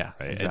of thing. Yeah,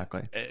 right?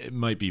 exactly. It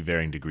might be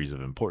varying degrees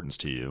of importance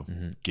to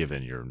you,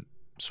 given your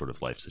sort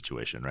of life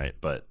situation, right?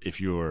 But if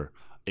you're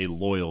a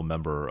loyal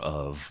member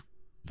of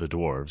the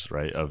dwarves,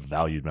 right, a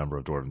valued member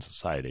of Dwarven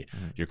society,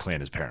 your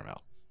clan is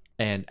paramount.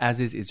 And as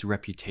is its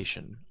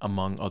reputation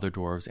among other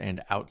dwarves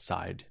and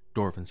outside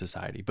Dwarven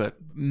society, but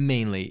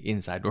mainly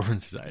inside Dwarven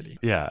society.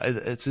 Yeah,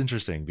 it's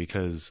interesting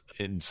because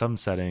in some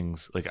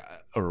settings,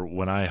 or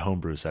when I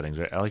homebrew settings,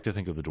 right, I like to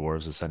think of the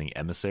dwarves as sending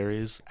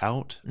emissaries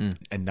out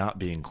and not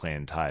being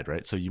clan tied,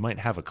 right? So you might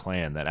have a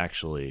clan that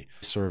actually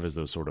serve as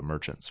those sort of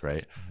merchants,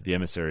 right? The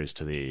emissaries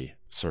to the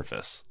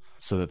surface,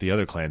 so that the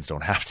other clans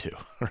don't have to.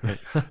 Right?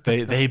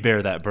 they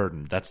bear that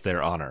burden. That's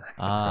their honor.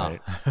 Right?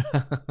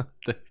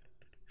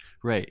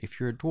 Right. If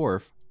you're a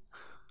dwarf,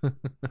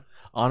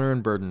 honor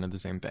and burden are the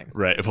same thing.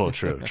 Right. Well,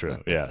 true.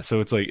 Yeah.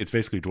 So it's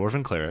basically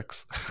dwarven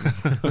clerics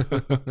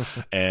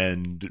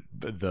and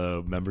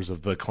the members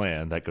of the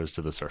clan that goes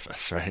to the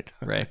surface, right?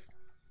 Right.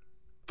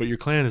 But your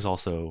clan is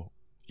also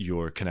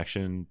your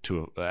connection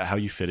to how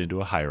you fit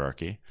into a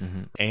hierarchy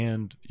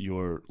and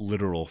your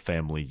literal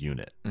family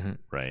unit,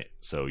 right?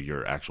 So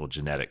your actual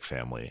genetic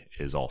family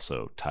is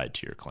also tied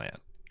to your clan.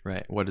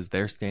 Right. What is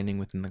their standing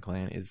within the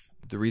clan is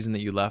the reason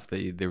that you left,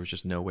 that there was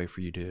just no way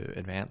for you to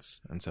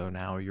advance. And so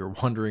now you're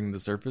wandering the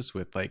surface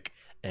with like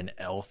an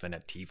elf and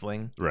a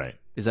tiefling. Right.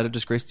 Is that a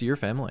disgrace to your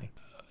family?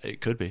 It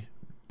could be,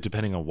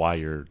 depending on why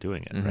you're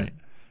doing it, right?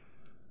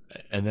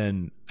 And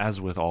then, as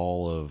with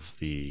all of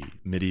the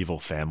medieval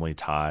family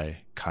tie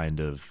kind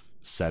of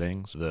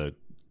settings, the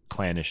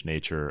clannish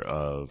nature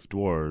of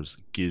dwarves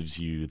gives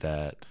you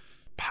that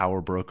power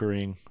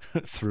brokering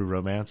through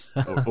romance,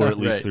 or at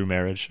least through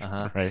marriage,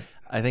 right?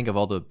 I think of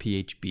all the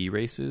PHB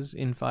races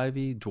in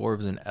 5e,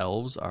 dwarves and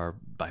elves are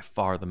by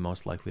far the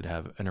most likely to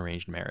have an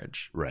arranged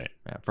marriage. Right.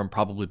 From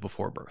probably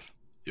before birth.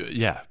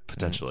 Yeah,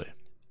 potentially.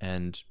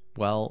 And,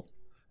 well,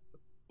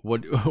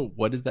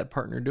 what is that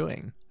partner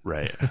doing?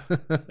 Right.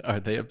 Are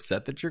they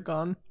upset that you're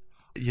gone?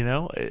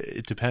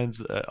 It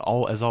depends,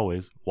 as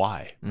always,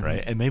 why,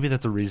 right? And maybe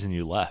that's a reason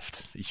you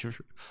left. You're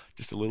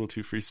just a little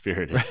too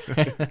free-spirited.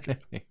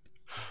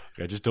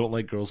 I just don't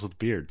like girls with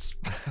beards.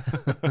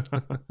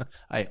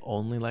 I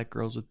only like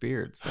girls with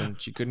beards, and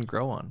she couldn't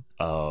grow one.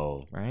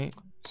 Oh, right?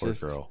 Poor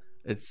girl.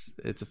 It's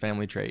a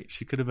family trait.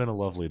 She could have been a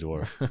lovely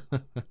dwarf.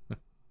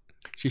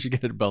 She should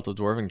get a belt of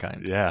dwarven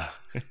kind. Yeah.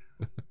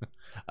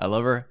 I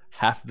love her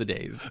half the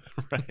days.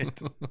 Right.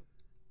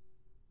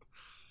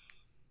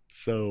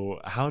 So,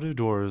 how do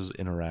dwarves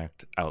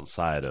interact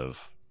outside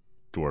of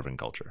dwarven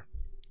culture?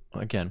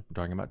 Again,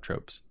 we're talking about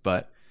tropes,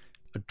 but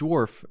a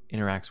dwarf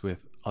interacts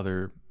with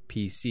other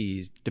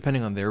PCs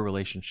depending on their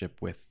relationship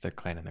with their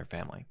clan and their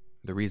family.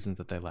 The reasons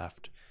that they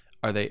left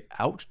Are they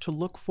out to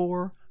look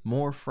for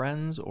more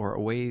friends or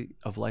a way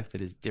of life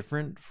that is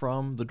different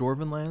from the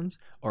Dwarven lands?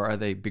 Or are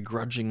they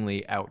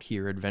begrudgingly out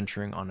here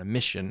adventuring on a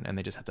mission and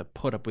they just have to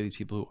put up with these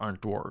people who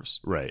aren't dwarves?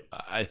 Right.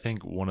 I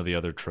think one of the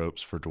other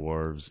tropes for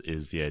dwarves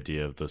is the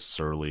idea of the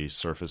surly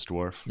surface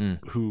dwarf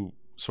who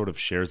sort of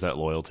shares that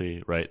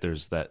loyalty, right?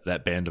 There's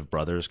that band of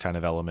brothers kind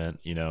of element,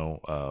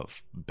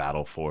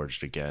 battle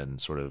forged again,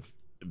 sort of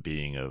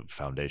being a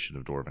foundation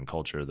of Dwarven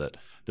culture, that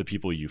the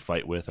people you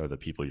fight with are the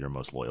people you're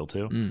most loyal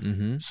to.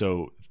 Mm-hmm.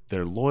 So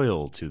they're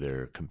loyal to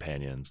their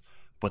companions,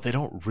 but they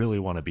don't really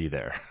want to be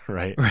there,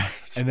 right? Right.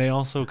 And they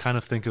also kind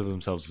of think of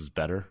themselves as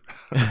better.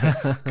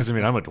 Because,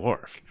 I'm a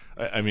dwarf.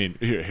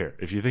 Here,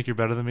 if you think you're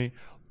better than me,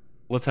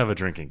 let's have a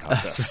drinking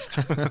contest.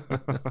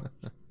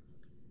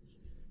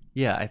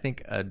 Yeah, I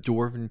think a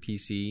Dwarven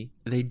PC,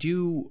 they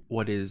do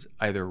what is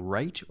either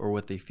right or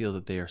what they feel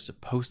that they are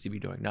supposed to be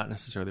doing, not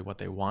necessarily what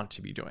they want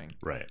to be doing.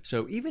 Right.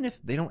 So even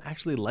if they don't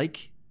actually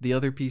like the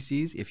other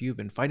PCs, if you've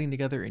been fighting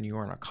together and you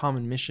are on a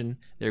common mission,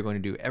 they're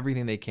going to do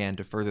everything they can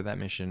to further that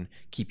mission,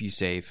 keep you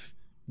safe.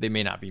 They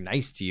may not be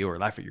nice to you or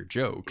laugh at your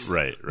jokes.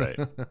 Right.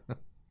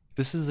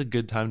 This is a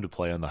good time to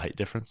play on the height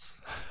difference,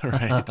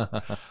 right?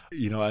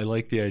 I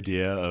like the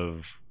idea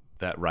of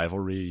that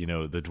rivalry,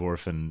 the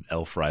dwarf and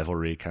elf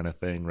rivalry kind of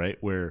thing, right?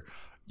 Where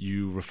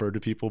you refer to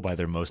people by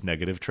their most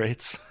negative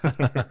traits,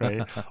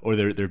 right? Or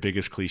their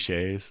biggest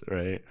cliches,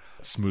 right?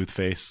 Smooth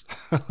face,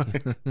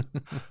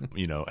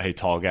 hey,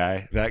 tall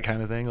guy, that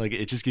kind of thing. Like,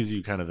 it just gives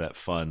you kind of that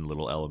fun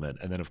little element.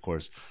 And then, of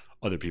course,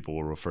 other people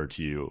will refer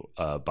to you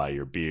by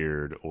your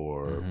beard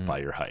or by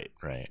your height,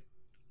 right?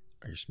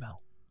 Or your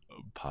smell.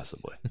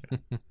 Possibly.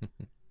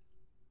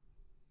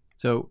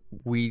 So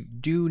we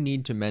do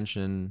need to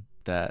mention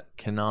that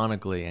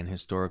canonically and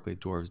historically,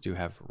 dwarves do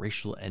have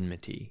racial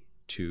enmity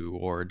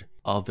toward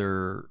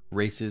other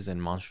races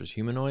and monstrous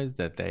humanoids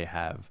that they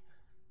have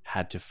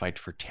had to fight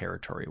for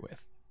territory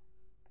with.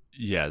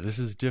 Yeah, this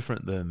is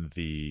different than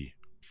the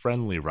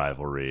friendly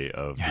rivalry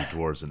of the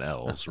dwarves and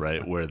elves,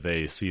 right? Where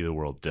they see the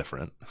world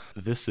different.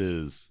 This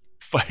is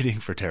fighting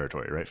for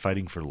territory, right?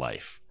 Fighting for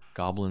life.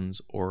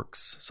 Goblins,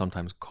 orcs,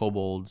 sometimes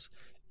kobolds.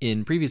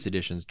 In previous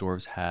editions,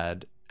 dwarves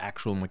had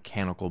actual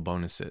mechanical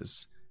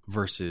bonuses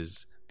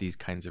versus these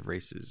kinds of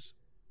races.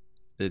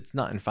 It's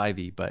not in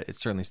 5e, but it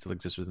certainly still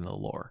exists within the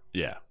lore.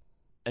 Yeah.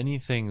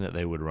 Anything that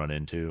they would run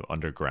into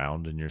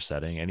underground in your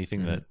setting,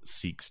 anything that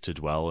seeks to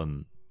dwell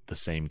in the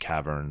same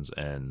caverns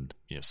and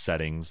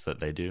settings that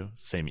they do,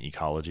 same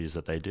ecologies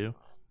that they do,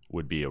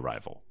 would be a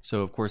rival.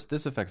 So, of course,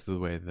 this affects the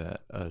way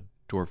that a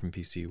Dwarven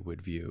PC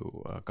would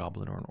view a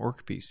Goblin or an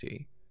Orc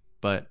PC.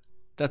 But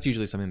that's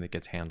usually something that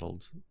gets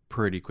handled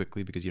pretty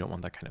quickly because you don't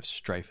want that kind of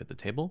strife at the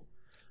table.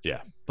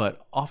 Yeah.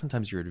 But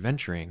oftentimes you're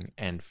adventuring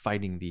and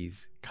fighting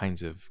these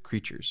kinds of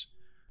creatures.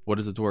 What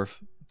does a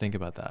dwarf think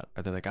about that?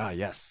 Are they like,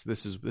 yes,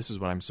 this is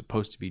what I'm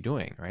supposed to be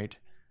doing, right?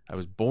 I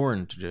was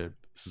born to...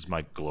 This is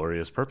my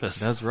glorious purpose.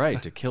 That's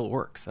right, to kill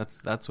orcs.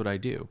 That's what I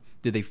do.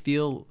 Did they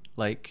feel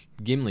like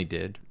Gimli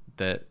did,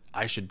 that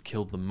I should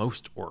kill the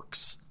most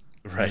orcs?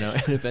 Right.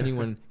 And if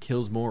anyone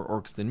kills more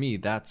orcs than me,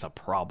 that's a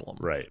problem.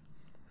 Right.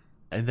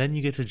 And then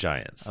you get to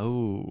giants,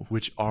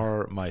 which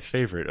are my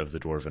favorite of the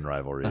dwarven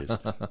rivalries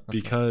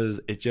because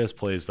it just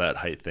plays that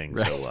height thing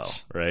so well,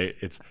 right?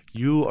 It's,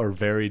 you are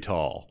very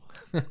tall.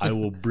 I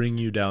will bring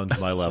you down to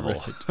my level.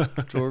 Right.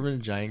 Dwarven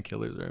giant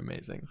killers are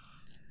amazing.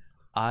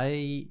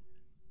 I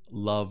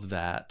love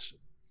that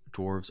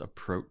dwarves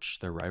approach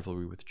their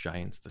rivalry with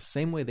giants the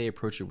same way they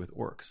approach it with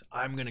orcs.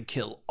 I'm going to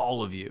kill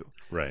all of you.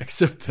 Right.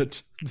 Except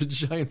that the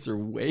giants are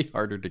way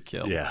harder to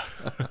kill. Yeah.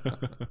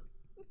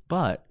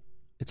 But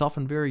it's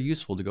often very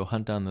useful to go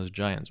hunt down those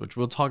giants, which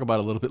we'll talk about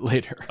a little bit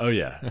later. Oh,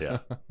 yeah.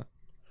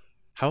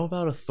 How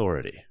about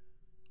authority?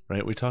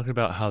 Right? We talked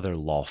about how they're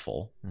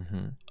lawful,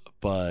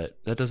 but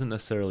that doesn't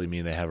necessarily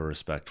mean they have a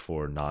respect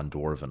for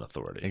non-dwarven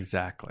authority.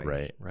 Exactly.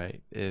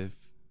 Right. If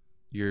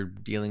you're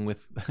dealing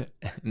with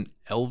an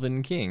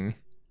elven king,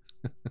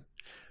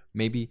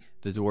 maybe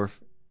the dwarf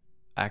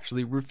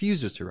actually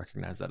refuses to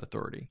recognize that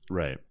authority.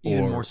 Right.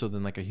 Even more so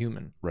than like a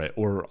human. Right.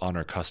 Or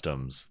honor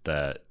customs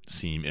that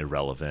seem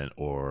irrelevant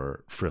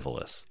or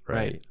frivolous.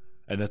 Right.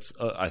 And that's,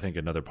 I think,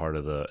 another part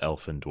of the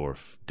elf and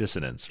dwarf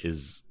dissonance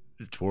is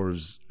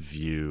dwarves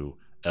view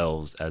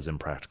elves as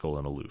impractical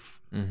and aloof,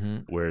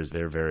 whereas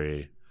they're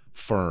very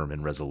firm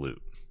and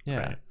resolute. Yeah.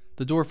 Right?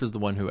 The dwarf is the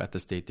one who at the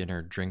state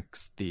dinner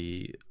drinks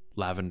the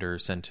lavender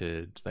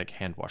scented like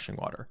hand washing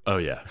water. Oh,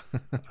 yeah.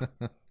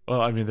 Well,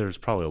 I mean, there's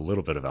probably a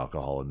little bit of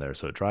alcohol in there,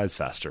 so it dries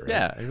faster. Right?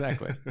 Yeah,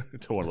 exactly.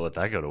 Don't want to let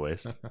that go to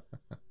waste.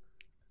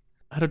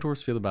 How do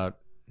dwarves feel about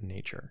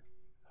nature?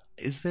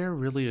 Is there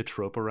really a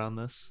trope around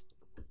this?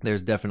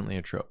 There's definitely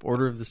a trope.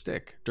 Order of the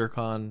Stick.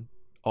 Durkhan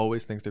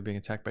always thinks they're being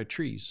attacked by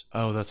trees.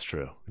 Oh, that's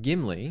true.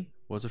 Gimli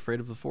was afraid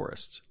of the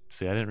forest.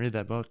 See, I didn't read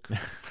that book.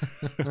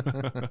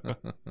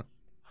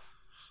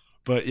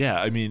 But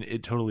yeah, I mean,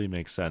 it totally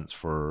makes sense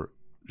for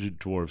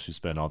dwarves who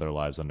spend all their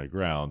lives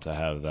underground to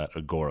have that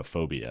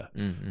agoraphobia,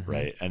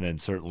 right? And then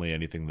certainly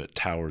anything that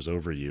towers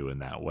over you in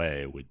that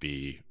way would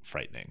be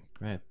frightening.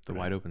 Right. The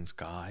wide open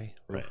sky.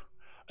 Right.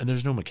 And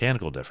there's no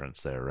mechanical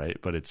difference there, right?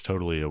 But it's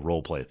totally a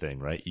role play thing,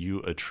 right? You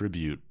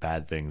attribute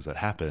bad things that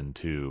happen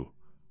to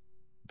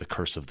the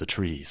curse of the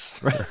trees,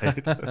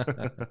 right?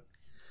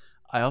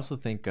 I also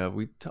think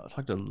we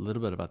talked a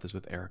little bit about this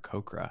with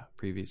Aarakocra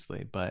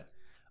previously, but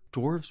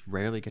dwarves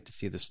rarely get to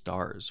see the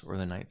stars or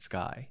the night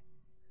sky.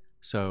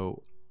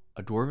 So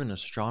a dwarven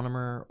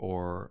astronomer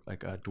or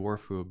like a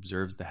dwarf who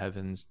observes the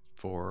heavens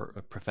for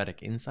a prophetic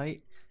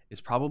insight is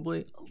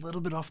probably a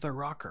little bit off their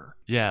rocker.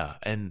 Yeah,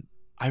 and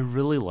I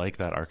really like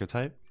that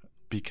archetype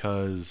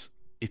because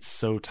it's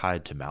so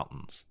tied to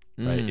mountains,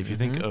 right? If you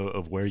think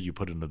of where you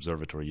put an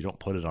observatory, you don't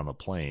put it on a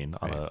plane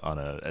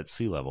at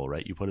sea level,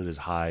 right? You put it as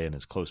high and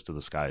as close to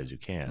the sky as you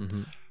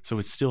can. So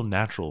it's still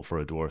natural for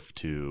a dwarf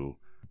to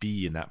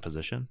be in that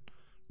position,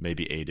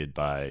 maybe aided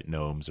by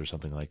gnomes or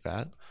something like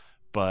that.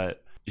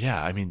 But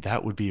yeah, I mean,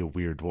 that would be a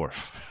weird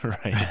dwarf,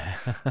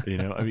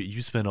 right? I mean,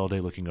 you spend all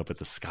day looking up at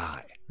the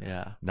sky,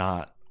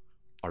 not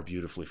our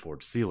beautifully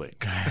forged ceiling.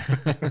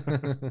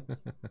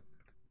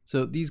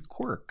 So these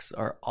quirks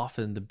are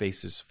often the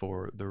basis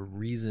for the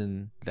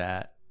reason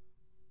that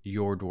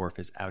your dwarf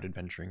is out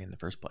adventuring in the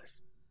first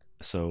place.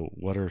 So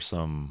what are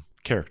some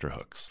character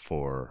hooks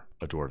for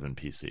a dwarven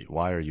PC?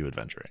 Why are you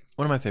adventuring?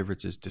 One of my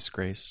favorites is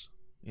disgrace.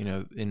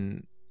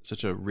 In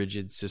such a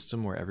rigid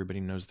system where everybody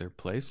knows their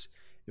place,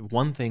 if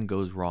one thing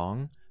goes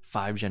wrong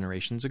 5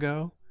 generations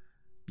ago,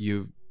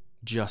 you've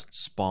just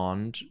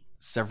spawned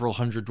several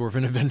hundred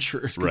dwarven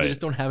adventurers because they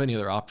just don't have any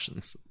other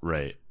options.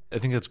 Right. I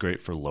think that's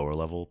great for lower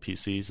level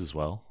PCs as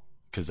well,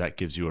 because that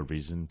gives you a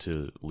reason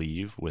to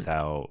leave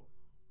without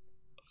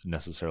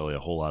necessarily a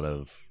whole lot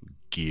of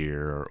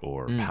gear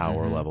or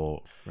power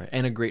level. Right.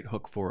 And a great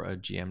hook for a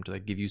GM to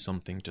give you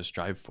something to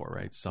strive for,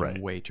 right?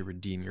 Some way to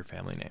redeem your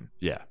family name.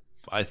 Yeah.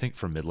 I think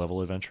for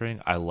mid-level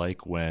adventuring, I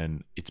like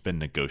when it's been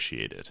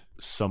negotiated.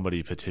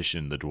 Somebody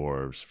petitioned the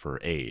dwarves for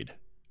aid,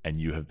 and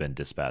you have been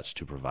dispatched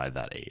to provide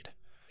that aid.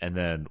 And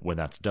then when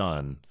that's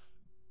done,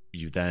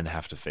 you then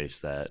have to face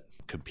that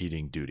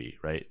competing duty,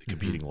 right? The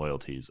competing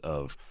loyalties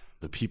of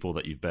the people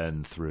that you've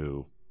been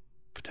through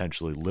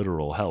potentially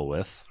literal hell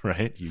with,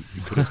 right? You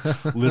could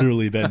have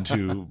literally been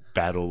to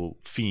battle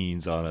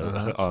fiends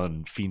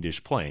on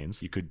fiendish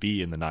plains. You could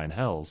be in the 9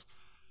 hells,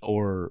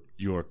 or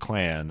your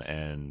clan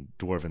and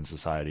dwarven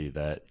society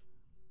that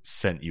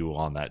sent you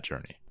on that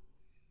journey.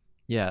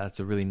 Yeah,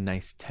 that's a really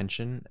nice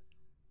tension.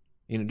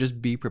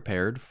 Just be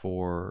prepared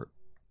for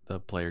the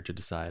player to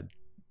decide,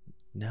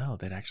 no,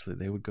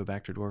 they would go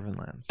back to Dwarven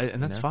lands.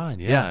 And that's fine.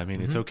 Yeah. I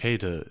mean, it's okay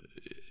to,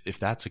 if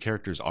that's a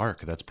character's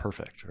arc, that's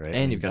perfect, right?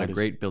 And you've got a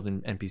great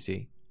built-in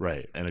NPC.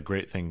 Right. And a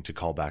great thing to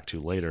call back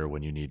to later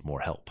when you need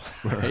more help.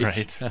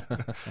 Right.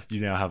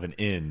 You now have an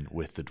in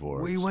with the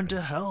dwarves. We went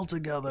to hell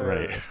together.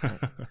 Right.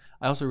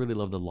 I also really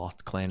love the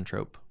lost clan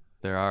trope.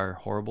 There are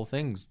horrible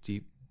things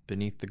deep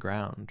beneath the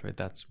ground, right?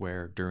 That's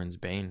where Durin's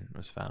Bane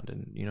was found.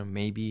 And,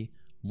 maybe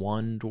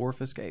one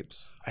dwarf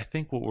escapes. I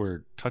think what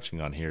we're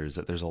touching on here is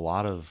that there's a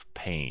lot of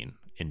pain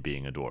in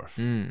being a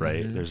dwarf,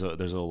 right? There's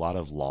a lot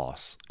of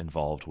loss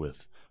involved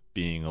with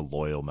being a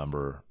loyal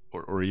member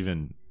or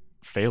even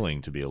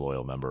failing to be a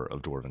loyal member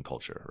of dwarven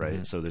culture,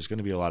 right? So there's going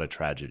to be a lot of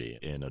tragedy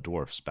in a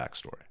dwarf's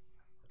backstory.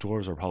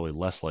 Dwarves are probably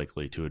less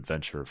likely to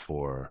adventure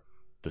for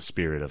the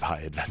spirit of high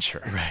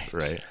adventure,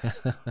 right?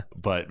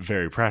 But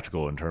very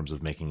practical in terms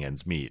of making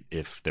ends meet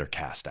if they're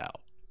cast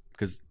out.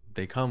 Because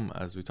they come,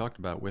 as we talked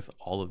about, with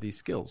all of these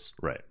skills.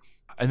 Right.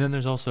 And then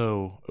there's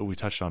also, we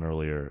touched on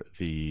earlier,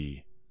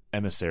 the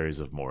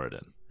emissaries of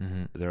Moradin.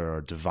 There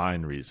are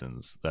divine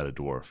reasons that a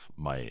dwarf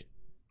might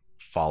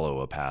follow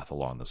a path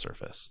along the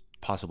surface,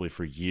 possibly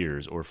for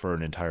years or for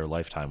an entire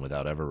lifetime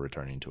without ever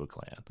returning to a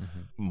clan.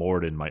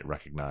 Moradin might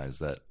recognize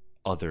that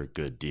other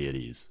good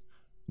deities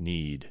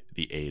need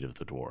the aid of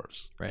the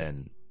dwarves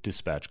and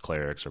dispatch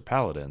clerics or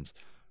paladins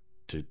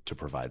to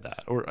provide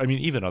that. Or, I mean,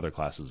 even other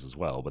classes as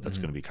well, but that's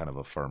going to be kind of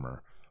a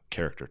firmer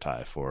character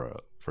tie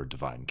for a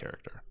divine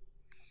character.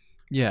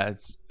 Yeah,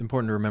 it's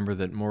important to remember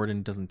that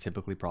Moradin doesn't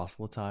typically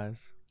proselytize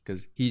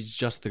because he's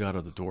just the god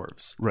of the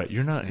dwarves. Right.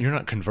 You're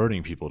not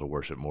converting people to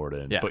worship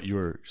Moradin, but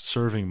you're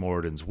serving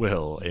Moradin's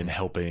will in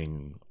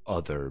helping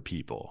other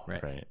people,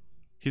 right?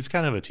 He's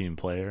kind of a team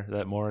player,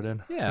 that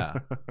Moradin. Yeah.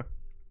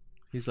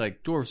 He's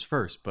like, dwarves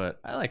first, but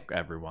I like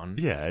everyone.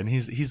 Yeah, and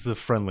he's the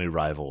friendly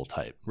rival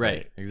type.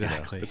 Right,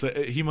 exactly.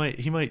 He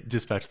might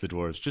dispatch the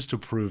dwarves just to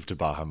prove to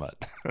Bahamut.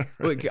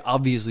 Well,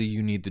 obviously,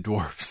 you need the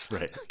dwarves.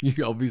 Right.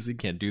 You obviously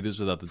can't do this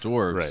without the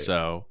dwarves, right.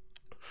 So...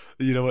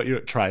 You know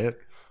what? Try it.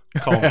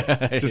 Call me.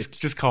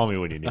 Just call me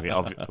when you need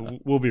me.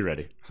 We'll be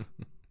ready.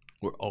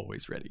 We're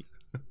always ready.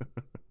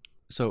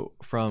 So,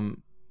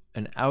 from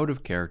an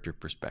out-of-character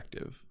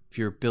perspective, if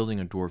you're building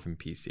a dwarven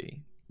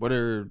PC, what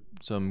are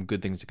some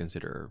good things to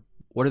consider?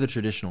 What are the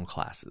traditional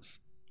classes?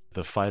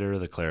 The fighter,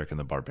 the cleric, and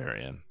the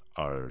barbarian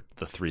are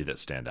the 3 that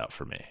stand out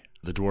for me.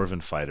 The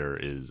dwarven fighter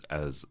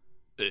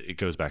it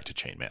goes back to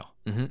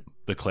chainmail.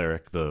 The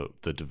cleric, the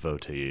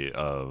devotee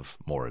of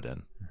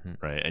Moradin,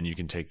 right? And you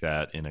can take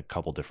that in a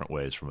couple different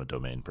ways from a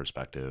domain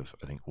perspective.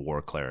 I think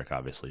war cleric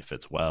obviously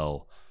fits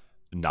well.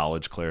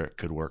 Knowledge cleric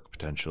could work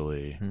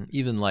potentially.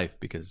 Even life,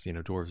 because,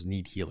 dwarves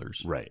need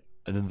healers. Right.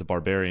 And then the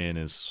barbarian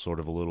is sort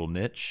of a little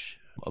niche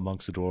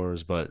amongst the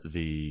dwarves, but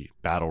the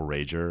battle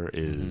rager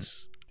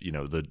is,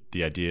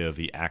 the idea of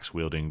the axe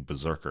wielding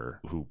berserker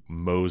who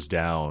mows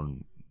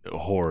down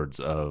hordes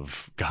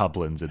of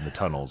goblins in the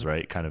tunnels,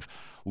 right? Kind of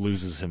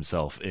loses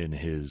himself in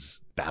his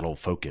battle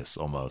focus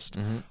almost,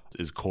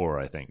 is core,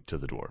 I think, to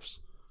the dwarves.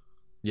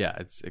 Yeah,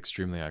 it's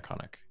extremely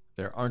iconic.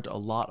 There aren't a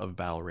lot of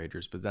battle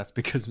ragers, but that's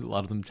because a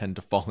lot of them tend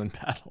to fall in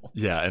battle.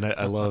 Yeah, and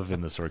I love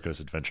in the Sorkos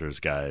Adventurer's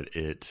Guide,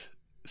 it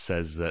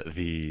says that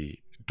the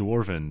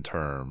Dwarven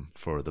term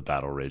for the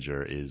battle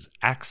rager is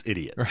axe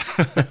idiot.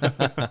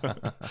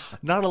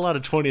 Not a lot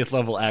of 20th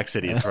level axe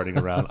idiots running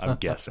around, I'm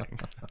guessing.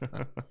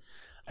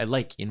 I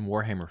like in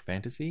Warhammer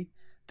Fantasy,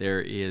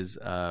 there is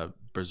a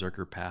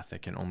berserker path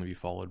that can only be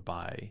followed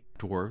by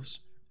dwarves,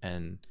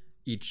 and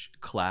each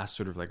class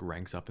sort of like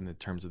ranks up in the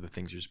terms of the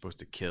things you're supposed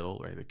to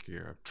kill, right? Like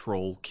you're a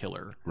troll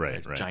killer,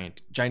 right?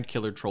 Giant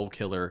killer, troll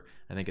killer.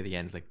 I think at the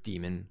end it's like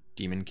demon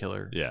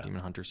killer,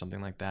 demon hunter,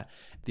 something like that.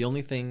 The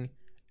only thing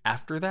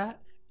after that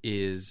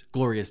is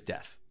glorious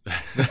death.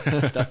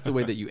 That's the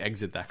way that you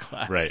exit that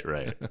class.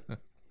 Right.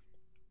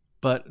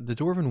 But the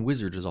Dwarven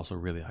wizard is also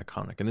really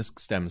iconic, and this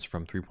stems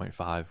from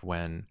 3.5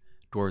 when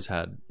dwarves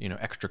had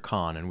extra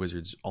con, and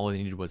wizards all they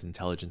needed was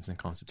intelligence and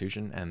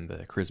constitution, and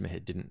the charisma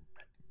hit didn't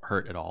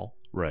hurt at all.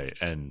 Right,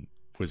 and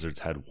wizards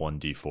had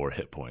 1d4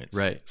 hit points.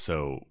 Right.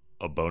 So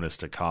a bonus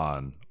to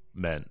con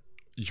meant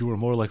you were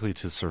more likely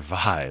to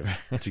survive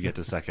to get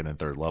to second and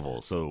third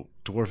level. So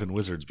dwarven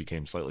wizards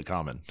became slightly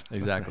common.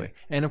 Exactly.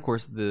 And of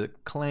course, the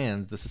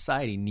clans, the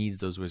society needs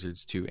those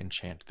wizards to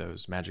enchant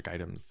those magic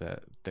items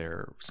that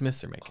their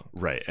smiths are making.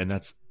 Right, and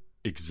that's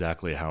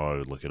exactly how I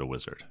would look at a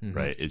wizard,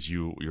 right? Is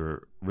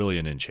you're really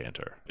an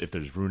enchanter. If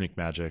there's runic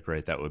magic,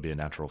 right, that would be a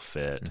natural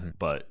fit,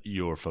 but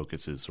your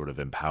focus is sort of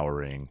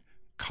empowering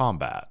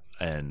combat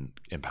and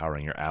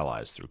empowering your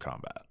allies through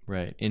combat.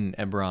 Right. In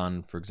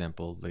Eberron, for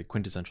example, the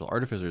quintessential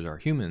artificers are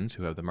humans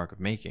who have the mark of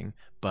making,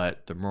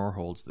 but the Mor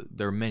holds that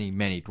there are many,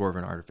 many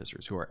dwarven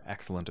artificers who are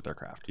excellent at their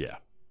craft. Yeah.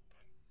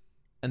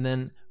 And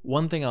then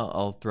one thing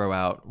I'll throw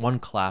out, one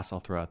class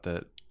I'll throw out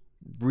that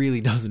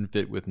really doesn't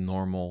fit with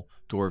normal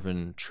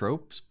dwarven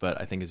tropes,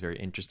 but I think is very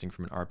interesting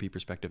from an RP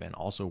perspective and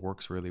also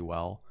works really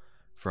well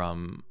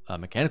from a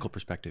mechanical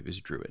perspective,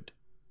 is druid.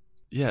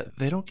 Yeah,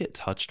 they don't get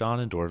touched on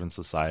in dwarven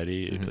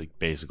society like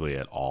basically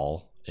at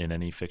all in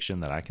any fiction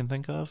that I can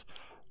think of,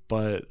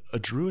 but a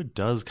druid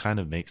does kind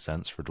of make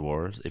sense for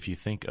dwarves if you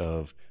think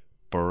of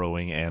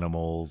burrowing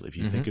animals, if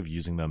you think of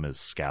using them as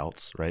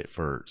scouts, right,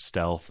 for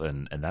stealth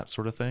and that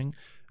sort of thing.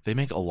 They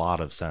make a lot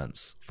of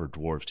sense for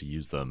dwarves to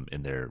use them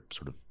in their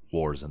sort of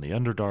wars in the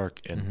Underdark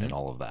and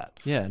all of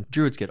that. Yeah,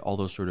 druids get all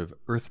those sort of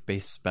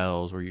earth-based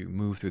spells where you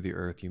move through the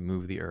earth, you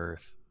move the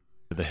earth.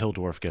 The hill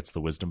dwarf gets the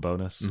wisdom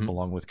bonus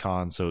along with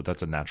con, so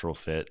that's a natural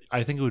fit.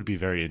 I think it would be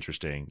very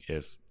interesting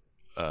if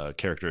a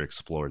character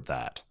explored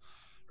that,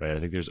 right? I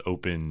think there's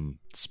open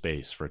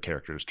space for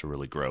characters to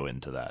really grow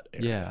into that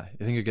area. Yeah,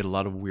 I think you get a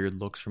lot of weird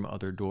looks from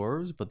other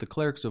dwarves, but the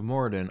clerics of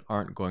Moradin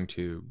aren't going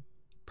to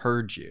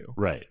purge you.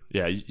 Right.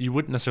 Yeah, you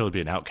wouldn't necessarily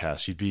be an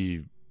outcast. You'd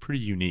be pretty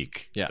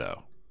unique,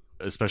 though.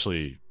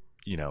 Especially,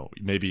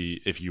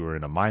 maybe if you were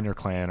in a minor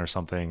clan or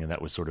something and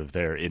that was sort of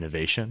their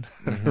innovation,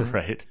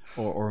 right?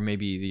 Or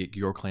maybe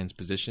your clan's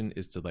position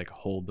is to like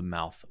hold the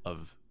mouth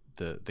of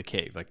the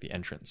cave, like the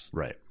entrance.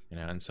 Right.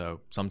 And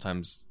so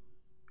sometimes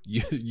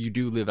you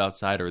do live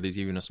outside, or there's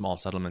even a small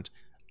settlement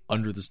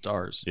under the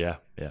stars. Yeah.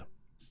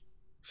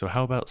 So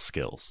how about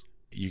skills?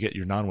 You get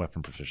your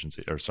non-weapon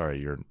proficiency,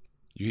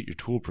 you get your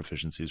tool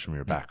proficiencies from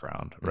your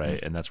background,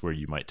 right? And that's where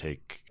you might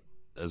take,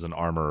 as an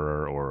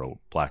armorer or a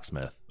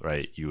blacksmith,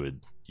 right? You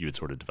would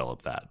sort of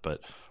develop that.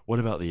 But what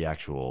about the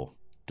actual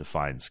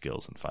defined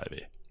skills in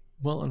 5e?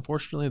 Well,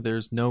 unfortunately,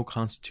 there's no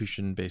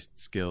constitution-based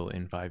skill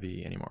in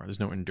 5e anymore. There's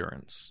no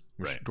endurance,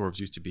 which dwarves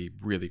used to be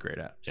really great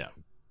at. Yeah.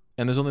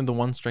 And there's only the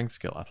one strength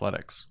skill,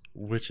 athletics.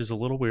 Which is a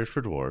little weird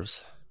for dwarves.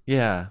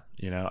 Yeah.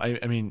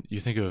 I mean, you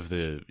think of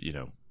the,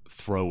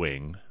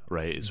 throwing,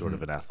 right, is sort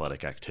of an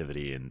athletic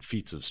activity, and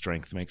feats of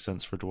strength make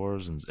sense for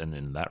dwarves and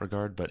in that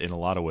regard. But in a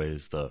lot of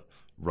ways, the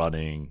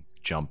running,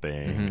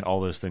 jumping,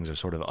 all those things are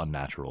sort of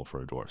unnatural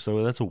for a dwarf.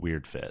 So that's a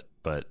weird fit,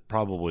 but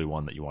probably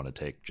one that you want to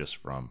take just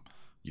from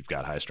you've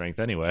got high strength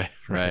anyway.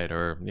 Right.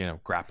 Or,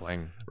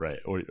 grappling. Right.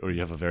 Or you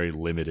have a very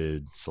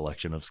limited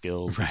selection of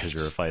skills because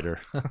you're a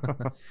fighter.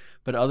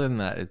 But other than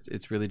that,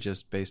 it's really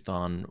just based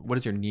on what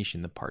is your niche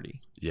in the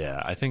party.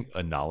 Yeah. I think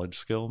a knowledge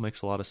skill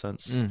makes a lot of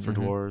sense for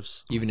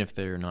dwarves. Even if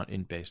they're not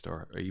int based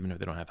or even if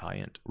they don't have high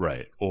int.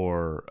 Right.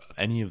 Or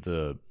any of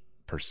the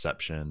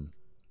perception,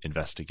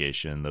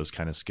 investigation, those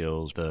kind of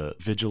skills, the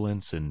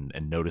vigilance and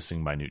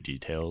noticing minute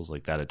details,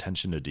 like that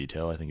attention to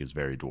detail, I think is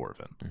very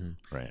dwarven.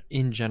 Right.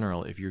 In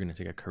general, if you're going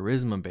to take a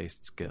charisma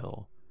based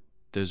skill,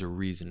 there's a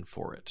reason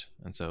for it.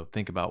 And so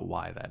think about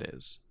why that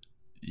is.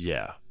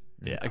 Yeah.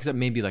 Except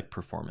maybe like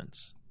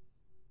performance.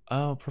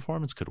 Oh,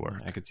 performance could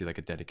work. I could see like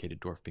a dedicated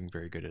dwarf being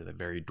very good at a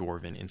very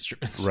dwarven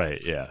instrument. Right.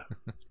 Yeah.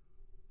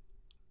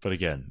 But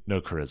again,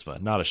 no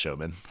charisma, not a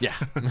showman. Yeah.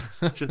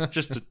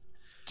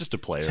 just a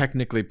player.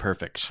 Technically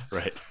perfect.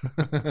 Right.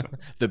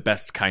 The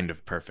best kind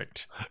of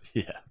perfect.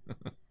 Yeah.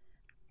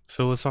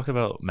 So let's talk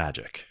about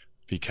magic,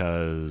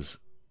 because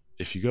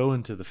if you go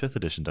into the 5th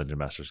edition Dungeon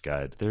Master's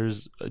Guide,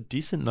 there's a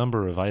decent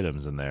number of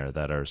items in there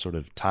that are sort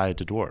of tied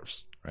to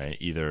dwarves, right?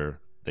 Either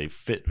they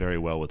fit very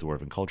well with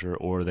dwarven culture,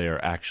 or they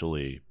are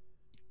actually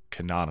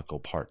canonical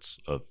parts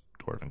of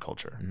dwarven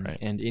culture, right?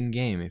 And in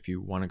game, if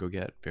you want to go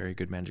get very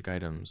good magic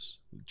items,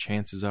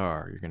 chances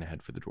are you're going to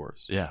head for the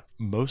dwarves. Yeah.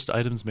 Most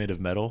items made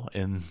of metal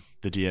in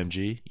the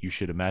DMG, you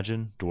should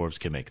imagine dwarves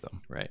can make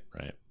them. Right.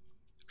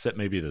 Except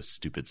maybe those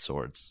stupid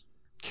swords.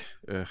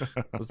 Ugh.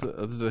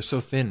 They're so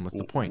thin. What's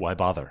the point? Why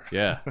bother?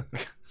 Yeah.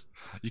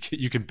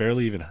 You can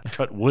barely even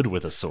cut wood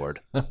with a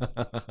sword.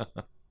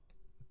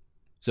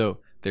 So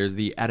there's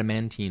the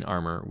adamantine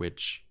armor,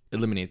 which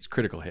eliminates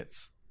critical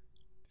hits.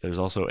 There's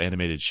also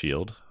animated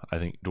shield. I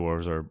think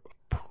dwarves are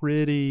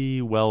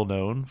pretty well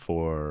known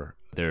for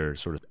their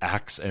sort of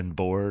axe and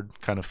board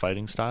kind of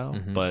fighting style.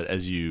 Mm-hmm. But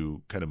as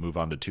you kind of move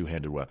on to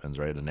two-handed weapons,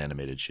 right, an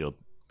animated shield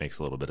makes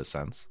a little bit of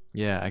sense.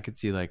 Yeah, I could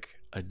see like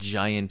a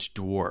giant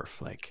dwarf,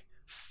 like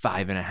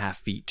 5.5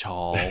 feet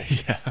tall,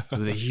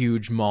 with a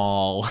huge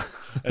maul,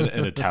 and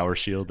a tower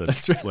shield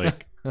that's right.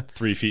 like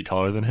 3 feet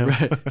taller than him.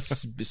 Right.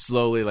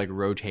 Slowly like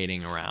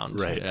rotating around.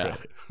 Right.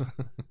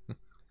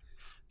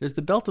 There's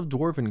the belt of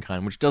Dwarven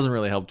kind, which doesn't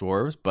really help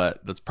dwarves,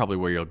 but that's probably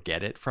where you'll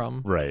get it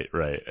from. Right.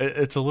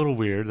 It's a little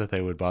weird that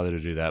they would bother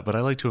to do that, but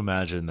I like to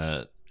imagine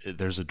that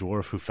there's a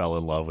dwarf who fell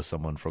in love with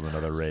someone from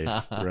another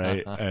race,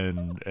 right?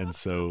 And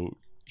so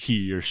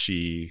he or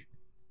she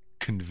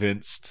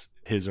convinced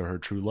his or her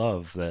true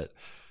love that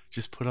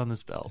just put on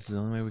this belt. This is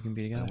the only way we can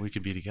be together. And we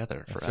could be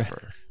together That's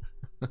forever.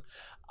 Right.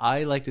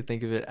 I like to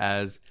think of it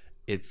as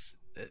it's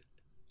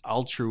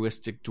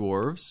altruistic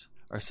dwarves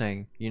are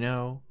saying,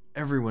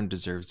 everyone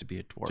deserves to be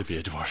a dwarf. To be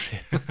a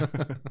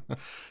dwarf.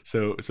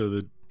 So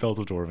the Belt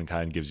of Dwarven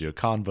Kind gives you a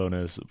con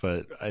bonus,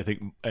 but I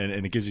think, and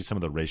it gives you some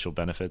of the racial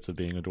benefits of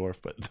being a dwarf,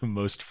 but the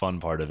most fun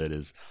part of it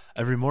is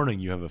every morning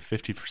you have a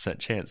 50%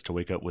 chance to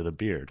wake up with a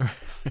beard,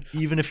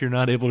 even if you're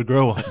not able to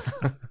grow one.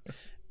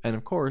 And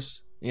of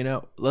course,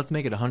 let's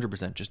make it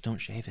 100%. Just don't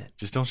shave it.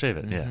 Just don't shave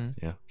it.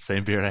 Mm-hmm. Yeah.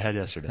 Same beard I had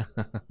yesterday.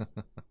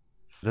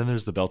 Then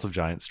there's the Belt of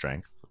Giant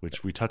Strength,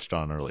 which we touched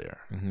on earlier.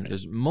 Mm-hmm.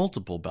 There's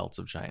multiple belts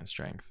of giant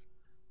strength.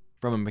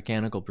 From a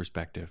mechanical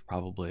perspective,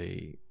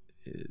 probably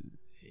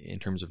in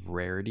terms of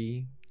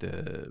rarity,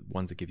 the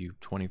ones that give you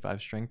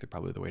 25 strength are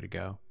probably the way to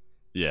go.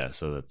 Yeah,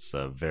 so that's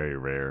very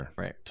rare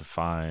to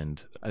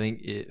find. I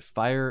think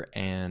fire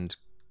and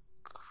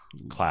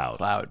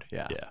cloud.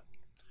 Yeah.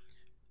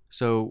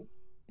 So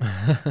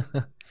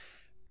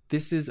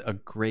this is a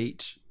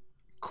great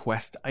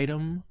quest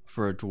item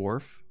for a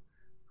dwarf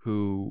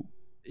who,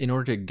 in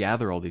order to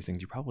gather all these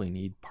things, you probably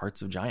need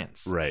parts of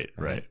giants. Right.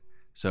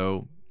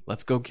 So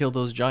let's go kill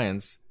those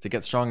giants to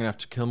get strong enough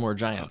to kill more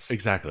giants.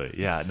 Exactly.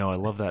 Yeah. No, I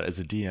love that. As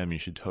a DM, you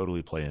should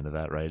totally play into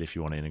that, right? If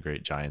you want to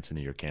integrate giants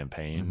into your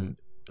campaign,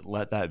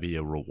 let that be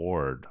a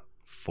reward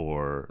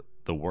for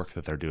the work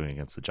that they're doing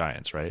against the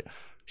giants, right?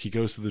 He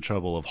goes to the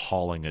trouble of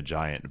hauling a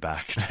giant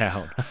back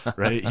down,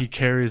 right? He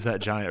carries that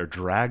giant or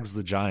drags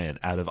the giant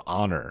out of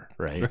honor,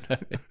 right?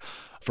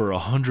 For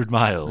 100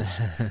 miles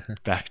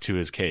back to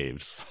his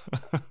caves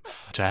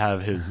to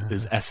have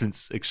his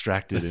essence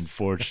extracted and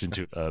forged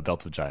into a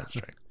belt of giant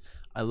strength.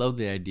 I love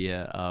the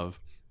idea of,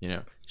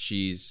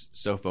 she's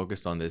so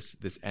focused on this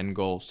end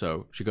goal,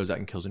 so she goes out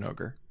and kills an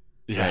ogre.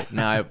 Yeah. Right?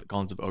 Now I have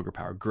columns of ogre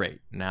power.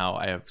 Great. Now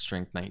I have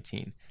strength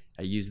 19.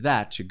 I use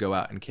that to go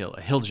out and kill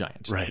a hill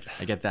giant. Right.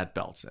 I get that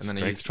belt. And then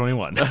Strength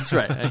 21. That's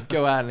right. I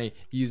go out and I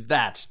use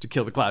that to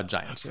kill the cloud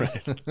giant.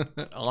 Right.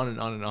 On and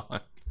on and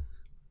on.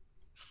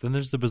 Then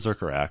there's the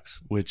Berserker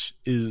Axe, which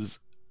is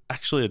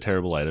actually a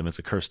terrible item. It's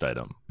a cursed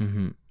item.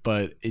 Mm-hmm.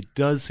 But it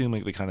does seem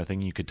like the kind of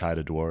thing you could tie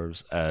to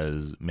dwarves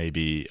as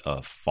maybe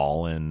a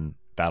fallen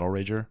battle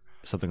rager.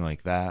 Something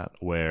like that,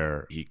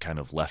 where he kind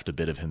of left a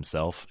bit of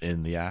himself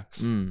in the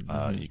axe. You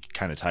could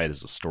kind of tie it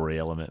as a story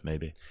element,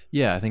 maybe.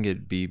 Yeah, I think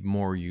it'd be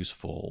more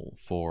useful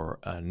for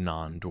a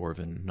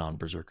non-Dwarven,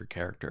 non-Berserker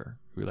character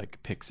who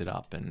picks it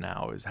up and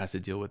now has to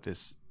deal with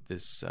this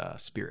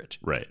spirit.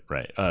 Right.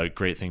 A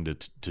great thing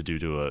to do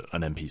to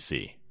an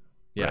NPC,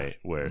 right?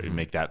 Where you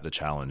make that the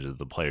challenge that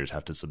the players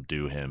have to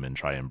subdue him and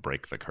try and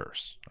break the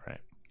curse, right?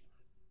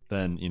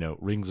 Then,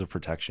 rings of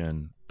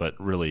protection, but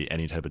really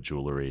any type of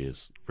jewelry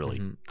is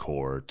really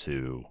core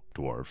to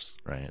dwarves,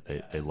 right?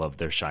 They love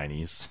their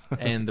shinies.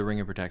 And the ring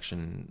of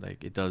protection,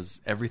 it does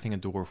everything a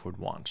dwarf would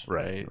want,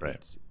 right?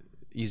 It's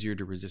easier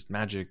to resist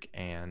magic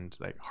and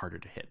harder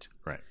to hit.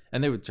 Right.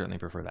 And they would certainly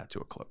prefer that to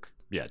a cloak.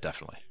 Yeah,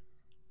 definitely.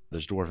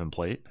 There's Dwarven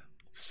Plate,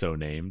 so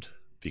named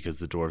because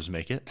the dwarves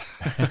make it.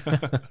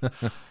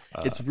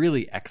 It's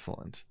really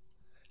excellent.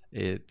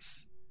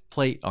 It's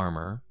plate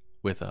armor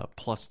with a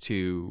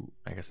 +2,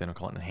 I guess they don't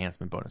call it an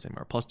enhancement bonus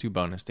anymore, +2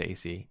 bonus to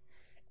AC.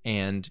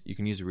 And you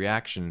can use a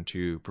reaction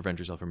to prevent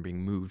yourself from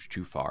being moved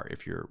too far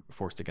if you're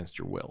forced against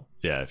your will.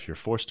 Yeah, if you're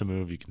forced to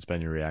move, you can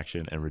spend your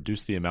reaction and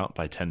reduce the amount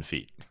by 10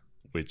 feet,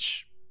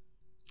 which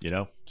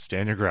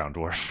stand your ground,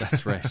 dwarf.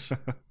 That's right.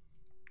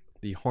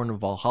 The Horn of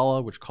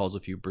Valhalla, which calls a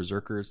few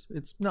berserkers.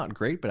 It's not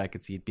great, but I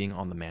could see it being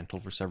on the mantle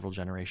for several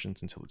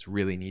generations until it's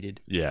really needed.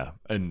 Yeah,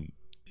 and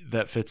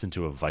that fits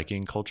into a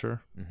Viking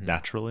culture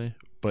naturally,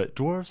 but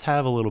dwarves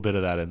have a little bit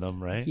of that in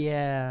them, right?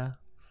 Yeah.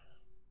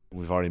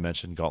 We've already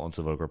mentioned Gauntlets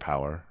of Ogre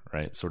Power,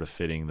 right? Sort of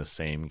fitting the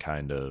same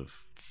kind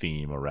of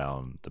theme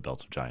around the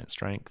Belt of Giant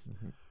Strength.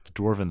 The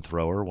Dwarven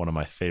Thrower, one of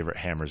my favorite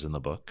hammers in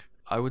the book.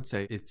 I would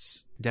say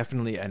it's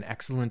definitely an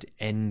excellent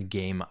end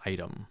game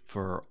item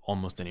for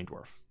almost any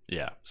dwarf.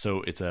 Yeah,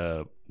 so it's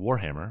a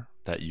warhammer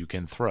that you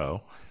can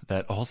throw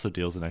that also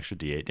deals an extra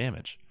d8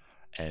 damage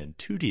and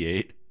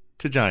 2d8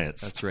 to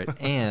giants. That's right.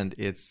 And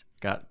it's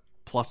got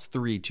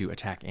 +3 to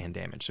attack and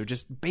damage. So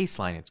just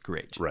baseline, it's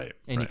great. Right.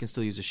 And you can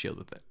still use a shield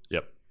with it.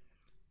 Yep.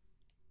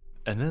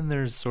 And then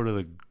there's sort of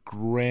the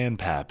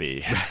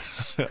grandpappy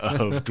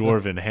of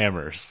Dwarven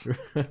hammers.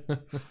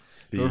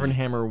 Dwarven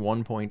Hammer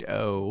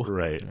 1.0.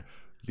 Right.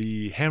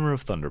 The Hammer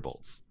of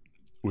Thunderbolts,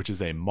 which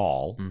is a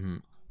maul.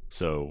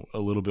 So a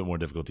little bit more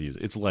difficult to use.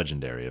 It's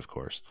legendary, of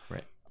course.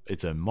 Right.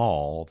 It's a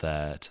maul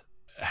that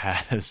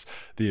has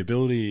the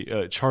ability,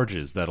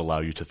 charges that allow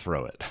you to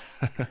throw it.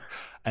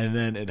 And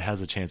then it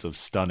has a chance of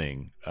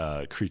stunning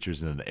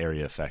creatures in an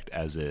area effect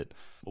as it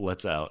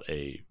lets out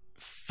a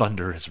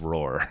thunderous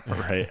roar,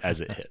 right,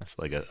 as it hits,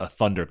 like a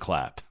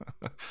thunderclap.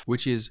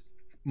 Which is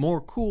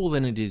more cool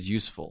than it is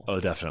useful. Oh,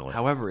 definitely.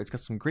 However, it's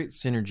got some great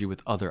synergy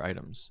with other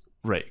items.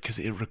 Right, because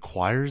it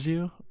requires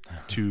you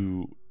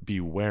to be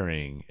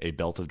wearing a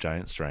Belt of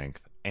Giant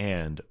Strength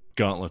and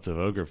Gauntlets of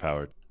Ogre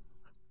Power.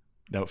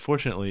 Now,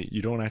 fortunately,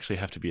 you don't actually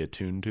have to be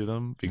attuned to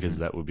them because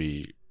that would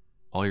be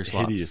all your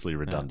slots. Hideously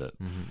redundant.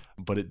 Yeah.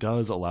 But it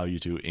does allow you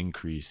to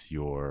increase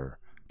your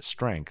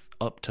strength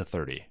up to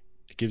 30.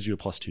 It gives you a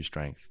 +2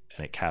 strength,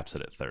 and it caps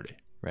it at 30.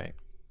 Right.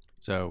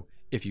 So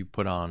if you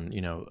put on,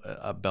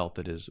 a belt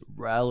that is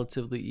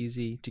relatively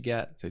easy to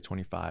get, say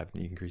 25,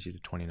 then you can increase it to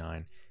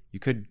 29. You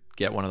could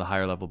get one of the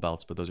higher level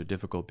belts, but those are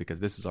difficult because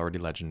this is already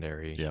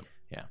legendary. Yep.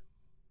 Yeah.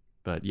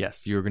 But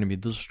yes, you're going to be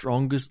the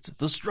strongest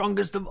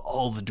of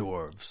all the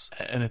dwarves.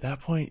 And at that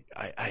point,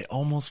 I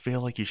almost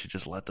feel like you should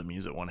just let them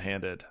use it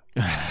one-handed.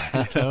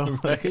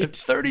 Like,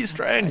 it's 30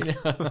 strength.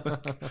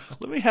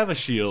 Let me have a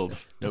shield.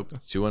 Nope,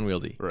 it's too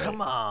unwieldy. Right.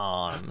 Come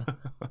on.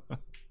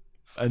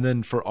 And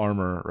then for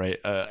armor, right?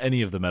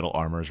 Any of the metal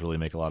armors really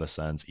make a lot of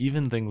sense.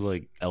 Even things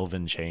like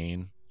Elven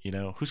Chain.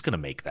 Who's going to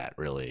make that,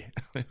 really?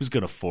 Who's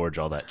going to forge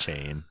all that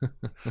chain?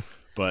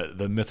 But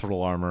the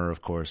mithril armor,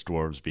 of course,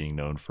 dwarves being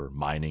known for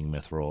mining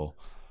mithril.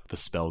 The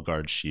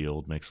Spellguard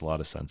shield makes a lot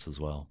of sense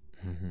as well.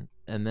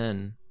 And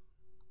then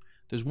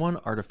there's one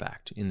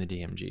artifact in the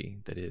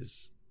DMG that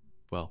is,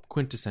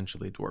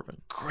 quintessentially dwarven.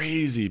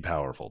 Crazy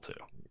powerful, too.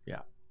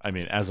 Yeah. I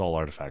mean, as all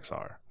artifacts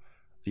are.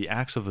 The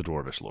Axe of the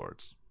Dwarvish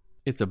Lords.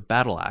 It's a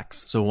battle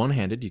axe, so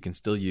one-handed, you can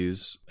still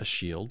use a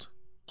shield.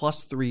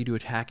 +3 to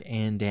attack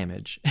and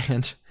damage,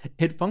 and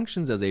it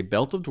functions as a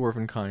Belt of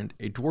Dwarven Kind,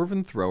 a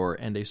Dwarven Thrower,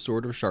 and a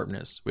Sword of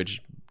Sharpness,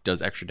 which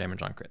does extra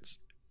damage on crits.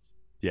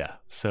 Yeah,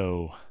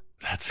 so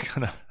that's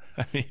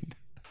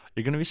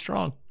you're gonna be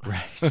strong.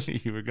 Right.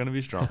 You are gonna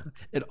be strong.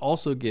 It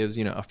also gives,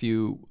 a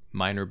few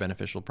minor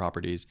beneficial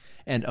properties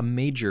and a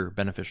major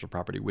beneficial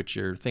property, which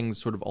are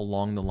things sort of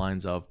along the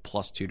lines of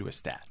 +2 to a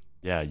stat.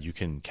 Yeah, you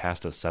can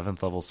cast a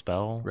 7th level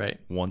spell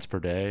once per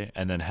day,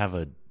 and then have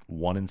a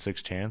 1 in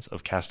 6 chance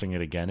of casting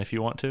it again if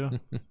you want to.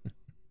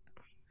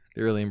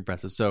 They're really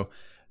impressive. So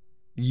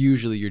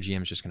usually your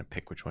GM is just going to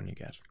pick which one you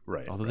get.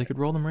 Right. Although they could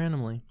roll them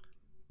randomly.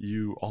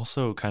 You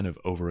also kind of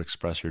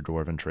overexpress your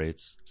dwarven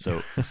traits.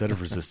 So instead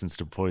of resistance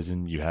to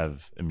poison, you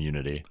have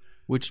immunity.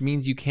 Which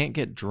means you can't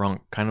get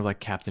drunk, kind of like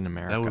Captain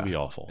America. That would be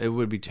awful. It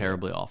would be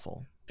terribly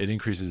awful. It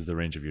increases the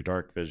range of your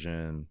dark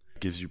vision,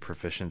 gives you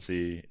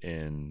proficiency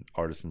in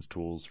artisan's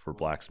tools for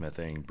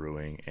blacksmithing,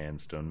 brewing, and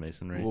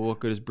stonemasonry. Well, what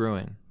good is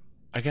brewing?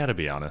 I gotta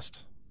be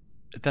honest.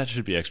 That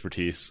should be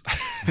expertise.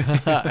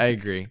 I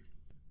agree.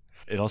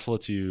 It also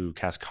lets you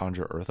cast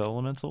Conjure Earth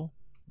Elemental,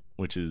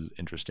 which is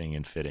interesting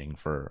and fitting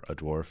for a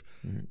dwarf.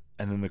 And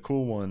then the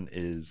cool one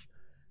is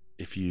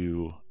if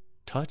you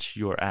touch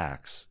your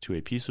axe to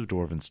a piece of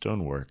dwarven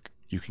stonework,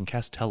 you can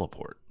cast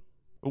Teleport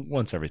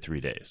once every 3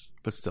 days.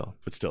 But still.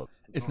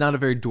 It's not a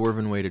very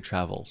dwarven way to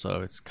travel,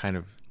 so it's kind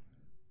of...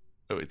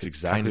 It's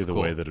exactly kind of the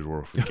way that a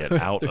dwarf would get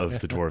out of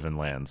the dwarven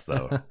lands,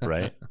 though,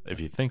 right? If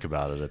you think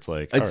about it, it's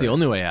like... It's the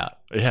only way out.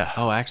 Yeah.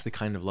 Oh, I actually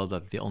kind of love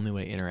that. The only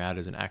way in or out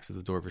is an Axe of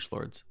the Dwarvish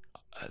Lords.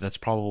 That's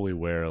probably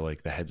where,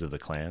 the heads of the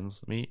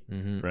clans meet,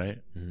 right?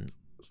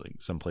 It's like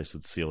some place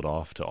that's sealed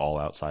off to all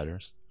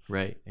outsiders.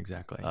 Right,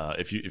 exactly.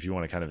 If you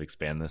want to kind of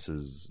expand this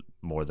as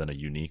more than a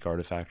unique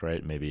artifact,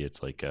 right? Maybe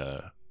it's like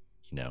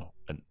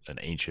an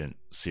ancient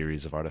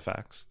series of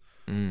artifacts.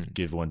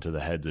 Give one to the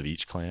heads of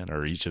each clan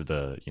or each of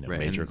the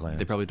major clans.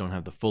 They probably don't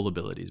have the full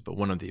abilities, but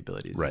one of the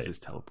abilities is this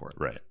teleport.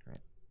 Right.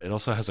 It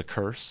also has a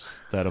curse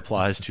that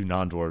applies to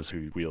non-dwarves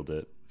who wield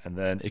it, and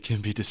then it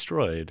can be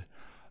destroyed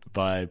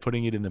by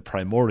putting it in the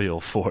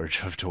primordial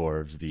forge of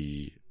dwarves,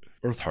 the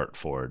Earthheart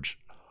Forge,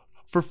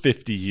 for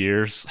 50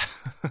 years.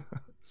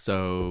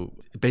 So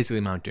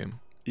basically Mount Doom.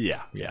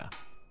 Yeah. Yeah.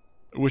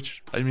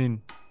 Which, I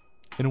mean,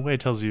 in a way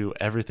tells you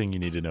everything you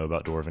need to know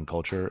about Dwarven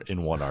culture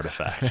in one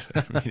artifact.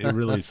 I mean, it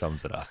really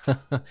sums it up.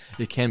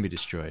 It can be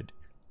destroyed.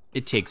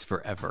 It takes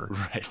forever.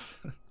 Right.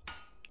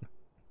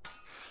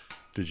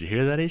 Did you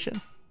hear that,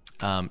 Ishan?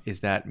 Is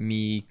that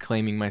me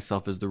claiming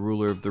myself as the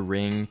ruler of the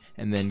ring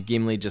and then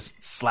Gimli just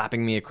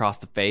slapping me across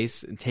the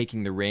face and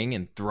taking the ring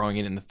and throwing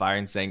it in the fire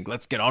and saying,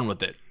 let's get on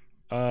with it?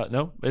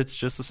 No, it's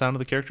just the sound of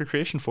the character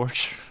creation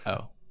forge.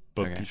 Oh.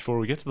 But okay. Before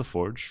we get to the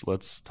forge,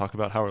 let's talk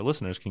about how our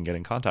listeners can get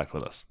in contact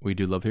with us. We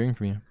do love hearing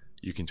from you.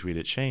 You can tweet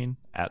at Shane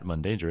at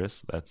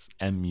Mundangerous. That's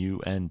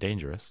M-U-N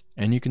Dangerous.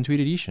 And you can tweet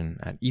at Ishan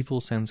at Evil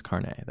Sans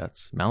Carne.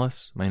 That's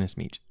malice minus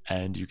meat.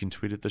 And you can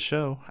tweet at the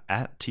show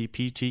at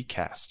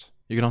TPTcast.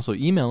 You can also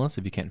email us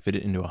if you can't fit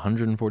it into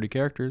 140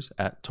 characters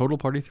at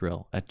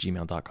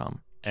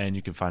totalpartythrill@gmail.com. And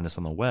you can find us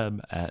on the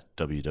web at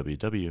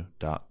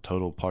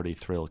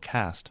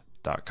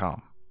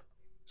www.totalpartythrillcast.com.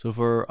 So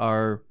for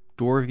our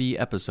Dwarvy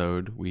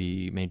episode,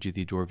 we made you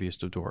the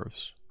Dwarviest of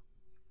Dwarves.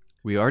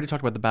 We already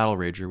talked about the Battle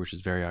Rager, which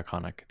is very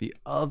iconic. The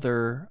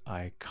other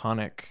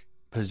iconic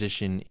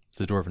position is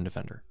the Dwarven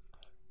Defender.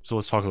 So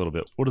let's talk a little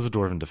bit. What is a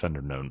Dwarven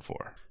Defender known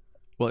for?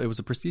 Well, it was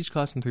a prestige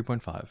class in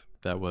 3.5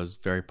 that was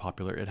very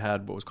popular. It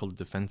had what was called a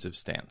defensive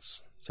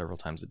stance several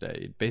times a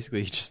day. Basically,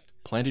 you just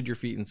planted your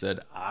feet and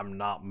said, I'm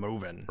not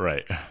moving.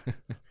 Right.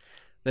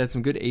 They had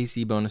some good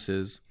AC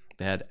bonuses.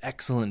 They had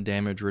excellent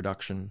damage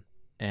reduction.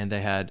 And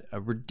they had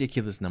a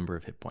ridiculous number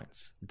of hit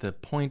points. The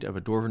point of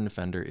a Dwarven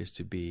Defender is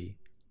to be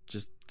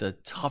just the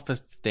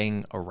toughest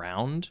thing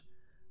around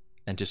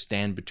and to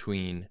stand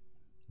between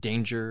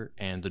danger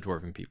and the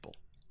Dwarven people.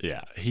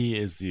 Yeah, he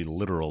is the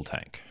literal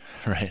tank,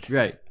 right?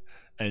 Right.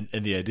 And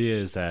the idea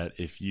is that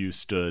if you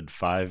stood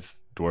 5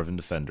 Dwarven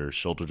Defenders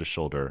shoulder to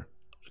shoulder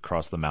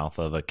across the mouth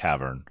of a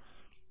cavern,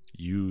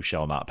 you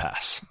shall not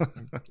pass.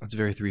 It's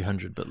very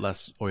 300, but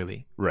less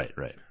oily. Right.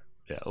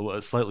 Yeah,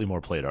 slightly more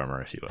plate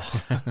armor, if you will.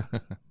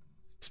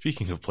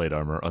 Speaking of plate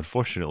armor,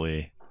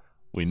 unfortunately,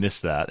 we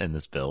missed that in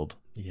this build.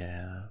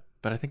 Yeah,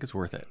 but I think it's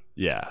worth it.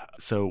 Yeah,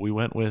 so we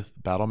went with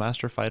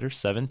Battlemaster Fighter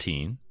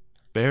 17,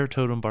 Bear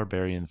Totem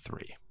Barbarian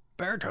 3.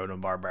 Bear Totem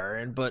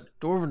Barbarian, but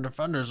Dwarven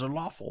Defenders are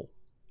lawful.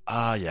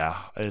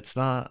 Yeah, it's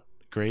not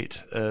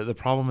great. The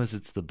problem is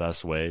it's the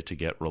best way to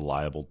get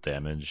reliable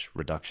damage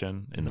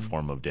reduction in the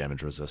form of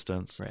damage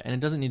resistance. Right, and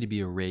it doesn't need to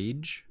be a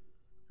rage,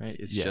 right?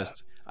 It's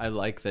just, I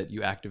like that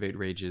you activate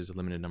rages a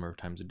limited number of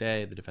times a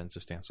day. The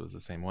defensive stance was the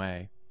same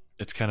way.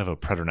 It's kind of a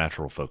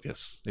preternatural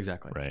focus.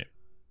 Exactly. Right.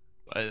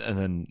 And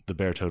then the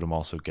Bear Totem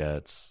also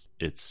gets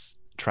its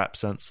Trap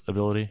Sense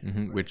ability.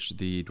 Which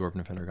the Dwarven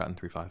Defender got in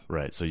 3.5.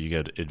 Right, so you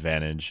get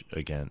advantage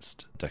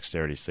against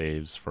dexterity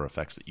saves for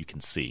effects that you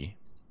can see.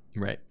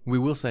 Right. We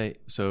will say,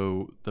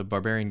 so the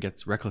Barbarian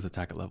gets Reckless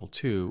Attack at level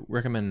 2.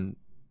 Recommend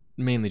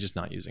mainly just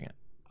not using it.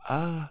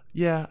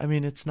 Yeah, I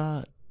mean, it's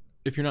not...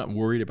 If you're not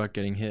worried about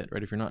getting hit,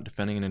 right? If you're not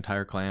defending an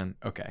entire clan,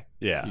 okay.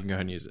 Yeah. You can go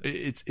ahead and use it.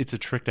 It's a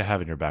trick to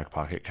have in your back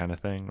pocket kind of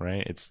thing,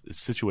 right? It's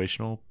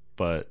situational,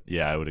 but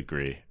yeah, I would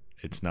agree.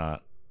 It's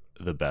not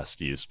the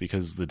best use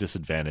because the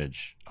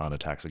disadvantage on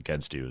attacks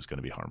against you is going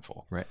to be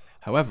harmful. Right.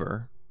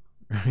 However,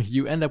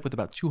 you end up with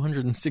about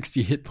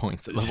 260 hit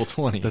points at level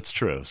 20. That's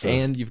true. So,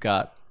 and you've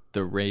got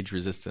the rage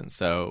resistance,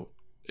 so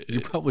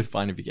you're probably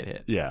fine if you get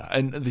hit. Yeah,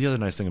 and the other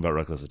nice thing about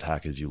Reckless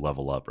Attack is you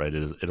level up, right?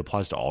 It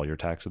applies to all your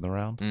attacks in the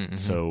round. Mm-hmm.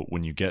 So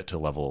when you get to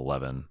level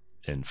 11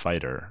 in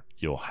Fighter,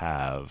 you'll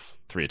have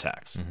 3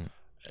 attacks. Mm-hmm.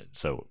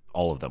 So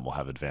all of them will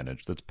have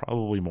advantage. That's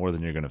probably more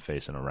than you're going to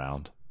face in a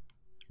round.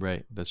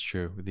 Right, that's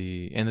true. And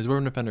the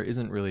Dwarven Defender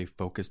isn't really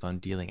focused on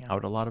dealing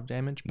out a lot of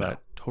damage,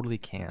 but totally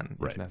can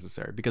if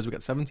necessary. Because we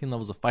got 17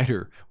 levels of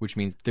Fighter, which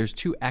means there's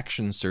 2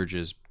 action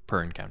surges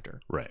per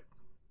encounter. Right.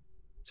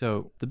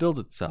 So the build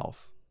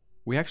itself,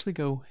 we actually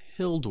go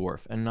Hill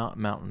Dwarf and not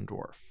Mountain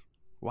Dwarf.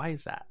 Why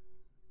is that?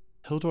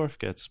 Hill Dwarf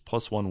gets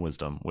 +1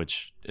 Wisdom,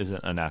 which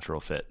isn't a natural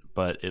fit,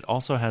 but it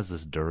also has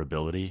this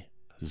durability,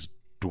 this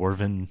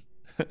Dwarven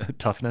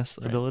toughness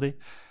ability,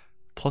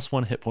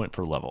 +1 hit point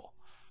per level.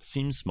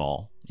 Seems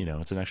small,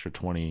 it's an extra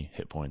 20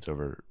 hit points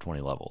over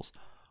 20 levels.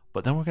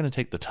 But then we're going to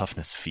take the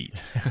toughness feat,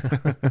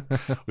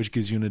 which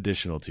gives you an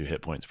additional 2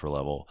 hit points per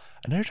level.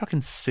 And now you're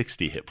talking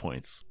 60 hit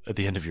points at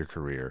the end of your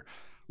career,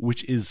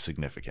 which is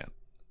significant.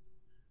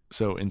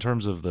 So in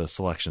terms of the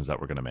selections that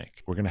we're going to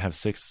make, we're going to have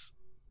 6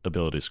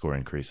 ability score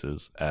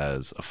increases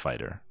as a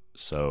fighter.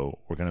 So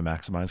we're going to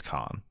maximize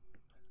con.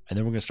 And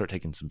then we're going to start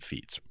taking some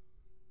feats.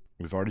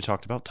 We've already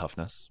talked about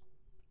toughness.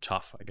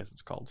 Tough, I guess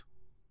it's called.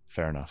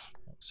 Fair enough.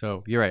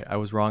 So you're right. I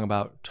was wrong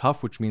about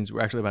tough, which means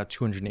we're actually about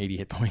 280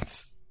 hit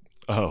points.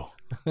 Oh,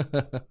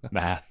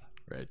 math.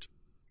 Right.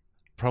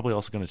 Probably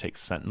also going to take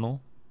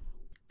Sentinel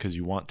because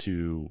you want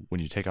to,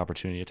 when you take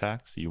opportunity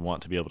attacks, you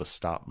want to be able to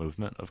stop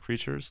movement of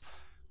creatures.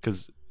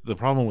 Because the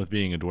problem with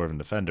being a Dwarven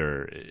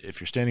Defender, if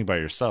you're standing by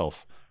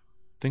yourself,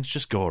 things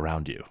just go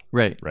around you.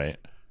 Right. Right.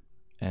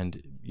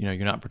 And, you're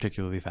not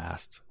particularly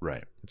fast.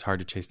 Right. It's hard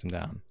to chase them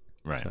down.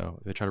 Right. So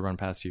if they try to run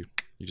past you,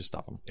 you just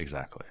stop them.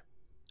 Exactly.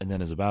 And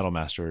then as a Battle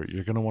Master,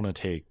 you're going to want to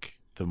take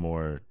the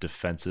more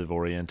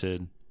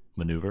defensive-oriented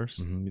maneuvers.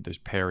 There's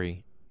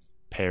parry,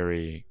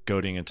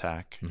 goading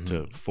attack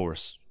to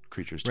force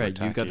creatures to right.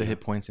 attack. You've got the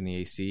hit points in the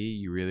AC.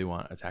 You really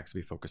want attacks to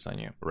be focused on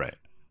you. Right.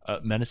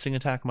 Menacing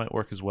attack might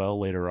work as well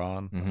later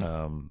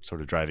on.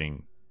 Sort of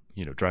driving,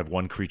 drive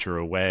one creature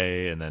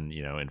away and then,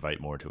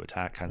 invite more to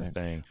attack kind of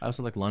thing. I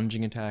also like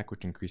lunging attack,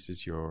 which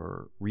increases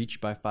your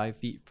reach by 5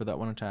 feet for that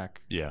one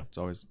attack. Yeah. It's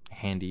always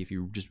handy if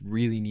you just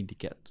really need to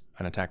get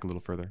an attack a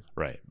little further.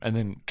 Right. And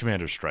then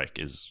Commander Strike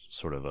is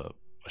sort of a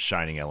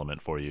shining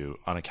element for you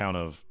on account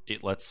of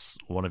it lets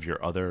one of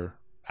your other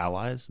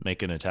allies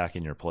make an attack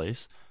in your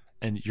place.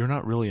 And you're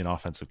not really an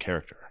offensive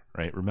character,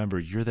 right? Remember,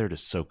 you're there to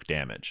soak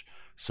damage.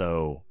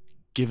 So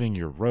giving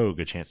your rogue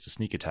a chance to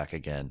sneak attack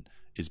again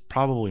is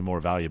probably more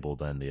valuable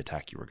than the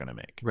attack you were going to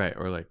make. Right,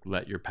 or like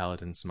let your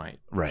paladin smite.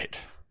 Right.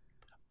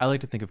 I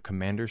like to think of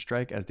Commander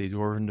Strike as the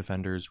Dwarven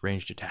Defender's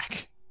ranged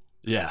attack.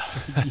 Yeah.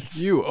 It's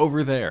you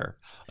over there.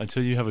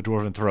 Until you have a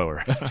Dwarven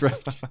Thrower. That's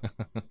right.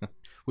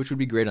 Which would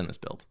be great on this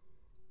build.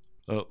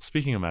 Well,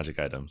 speaking of magic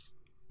items,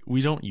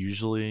 we don't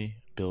usually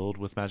build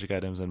with magic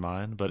items in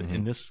mind, but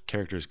in this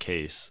character's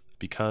case,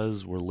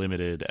 because we're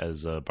limited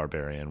as a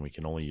barbarian, we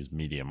can only use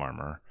medium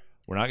armor.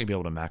 We're not going to be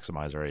able to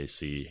maximize our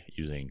AC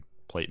using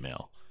plate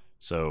mail.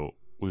 So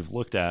we've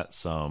looked at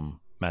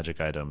some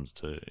magic items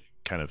to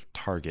kind of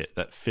target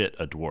that fit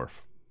a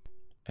dwarf.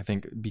 I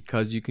think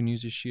because you can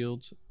use a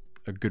shield,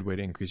 a good way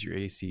to increase your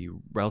AC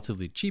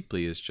relatively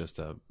cheaply is just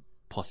a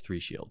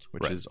 +3 shield,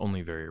 which is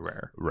only very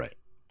rare. Right.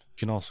 You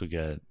can also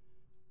get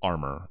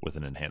armor with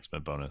an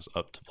enhancement bonus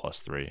up to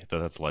 +3,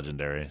 though that's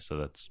legendary, so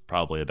that's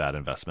probably a bad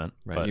investment.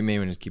 Right. But you may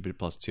want to just keep it at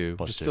 +2,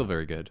 which is still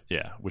very good.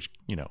 Yeah, which,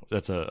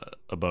 that's a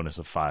bonus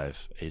of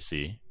 5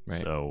 AC.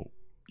 Right. So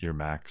your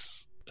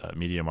max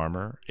medium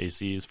armor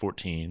AC is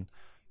 14,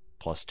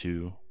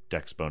 +2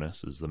 dex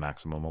bonus is the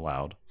maximum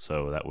allowed.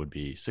 So that would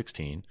be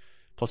 16.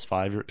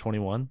 +5, you're at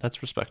 21.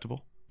 That's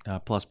respectable.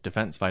 Plus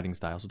defense fighting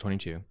style, so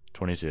 22.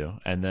 22.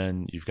 And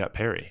then you've got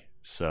parry.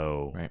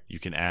 So you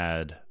can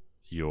add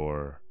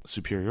your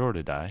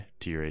superiority die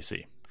to your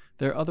AC.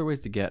 There are other ways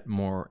to get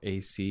more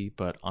AC,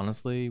 but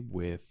honestly,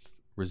 with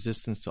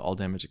resistance to all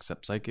damage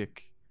except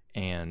psychic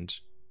and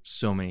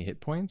so many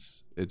hit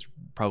points, it's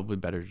probably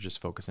better to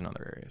just focus in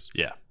other areas.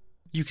 Yeah.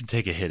 You can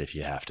take a hit if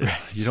you have to.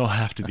 You don't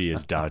have to be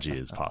as dodgy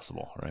as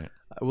possible, right?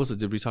 Also,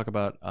 did we talk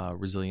about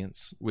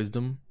resilience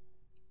wisdom?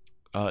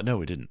 No,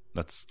 we didn't.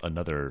 That's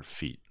another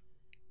feat.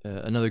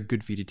 Another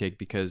good feat to take,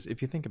 because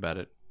if you think about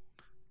it,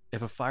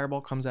 if a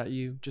fireball comes at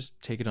you,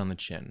 just take it on the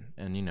chin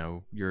and,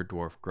 you're a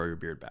dwarf, grow your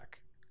beard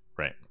back.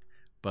 Right.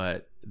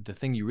 But the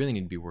thing you really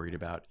need to be worried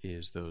about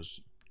is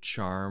those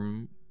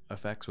charm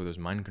effects or those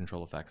mind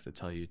control effects that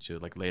tell you to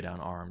lay down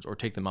arms or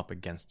take them up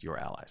against your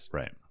allies.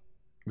 Right.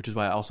 Which is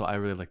why I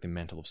really like the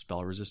Mantle of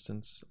Spell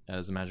Resistance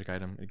as a magic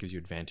item. It gives you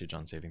advantage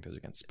on saving throws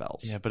against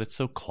spells. Yeah, but it's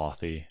so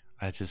clothy.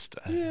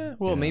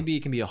 Maybe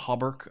it can be a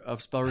hauberk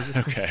of spell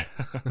resistance. Okay.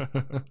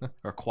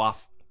 Or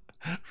quaff.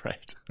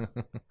 Right.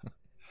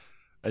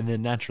 And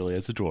then naturally,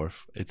 as a dwarf,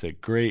 it's a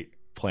great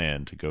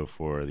plan to go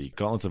for the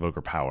Gauntlets of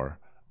Ogre Power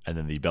and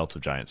then the Belt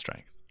of Giant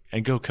Strength.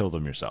 And go kill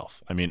them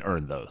yourself.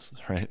 Earn those,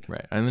 right?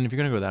 Right. And then if you're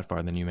going to go that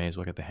far, then you may as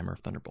well get the Hammer of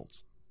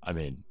Thunderbolts.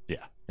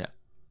 Yeah. Yeah.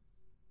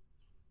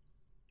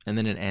 And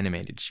then an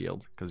animated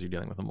shield, because you're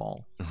dealing with them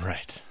all.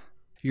 Right.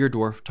 If you're a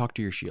dwarf, talk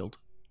to your shield.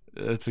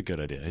 That's a good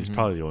idea. He's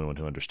probably the only one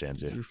who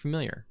understands you. So you're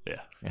familiar.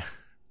 Yeah.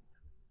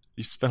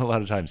 You spent a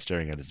lot of time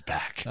staring at his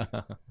back.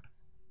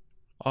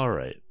 All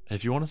right.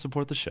 If you want to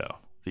support the show,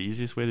 the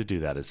easiest way to do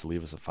that is to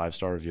leave us a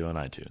 5-star review on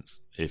iTunes.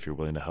 If you're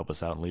willing to help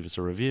us out and leave us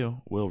a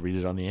review, we'll read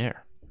it on the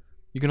air.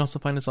 You can also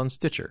find us on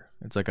Stitcher.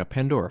 It's like a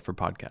Pandora for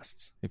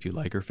podcasts. If you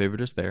like or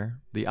favorite us there,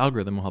 the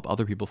algorithm will help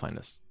other people find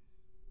us.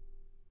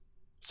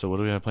 So what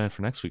do we have planned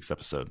for next week's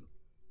episode?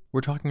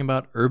 We're talking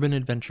about urban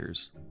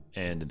adventures.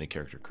 And in the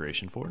Character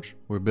Creation Forge,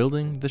 we're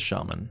building the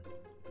Shaman.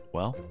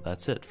 Well,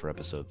 that's it for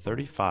episode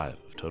 35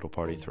 of Total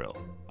Party Thrill.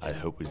 I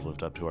hope we've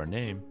lived up to our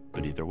name,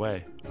 but either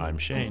way, I'm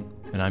Shane.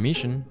 And I'm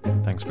Ishan.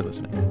 Thanks for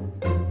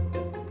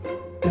listening.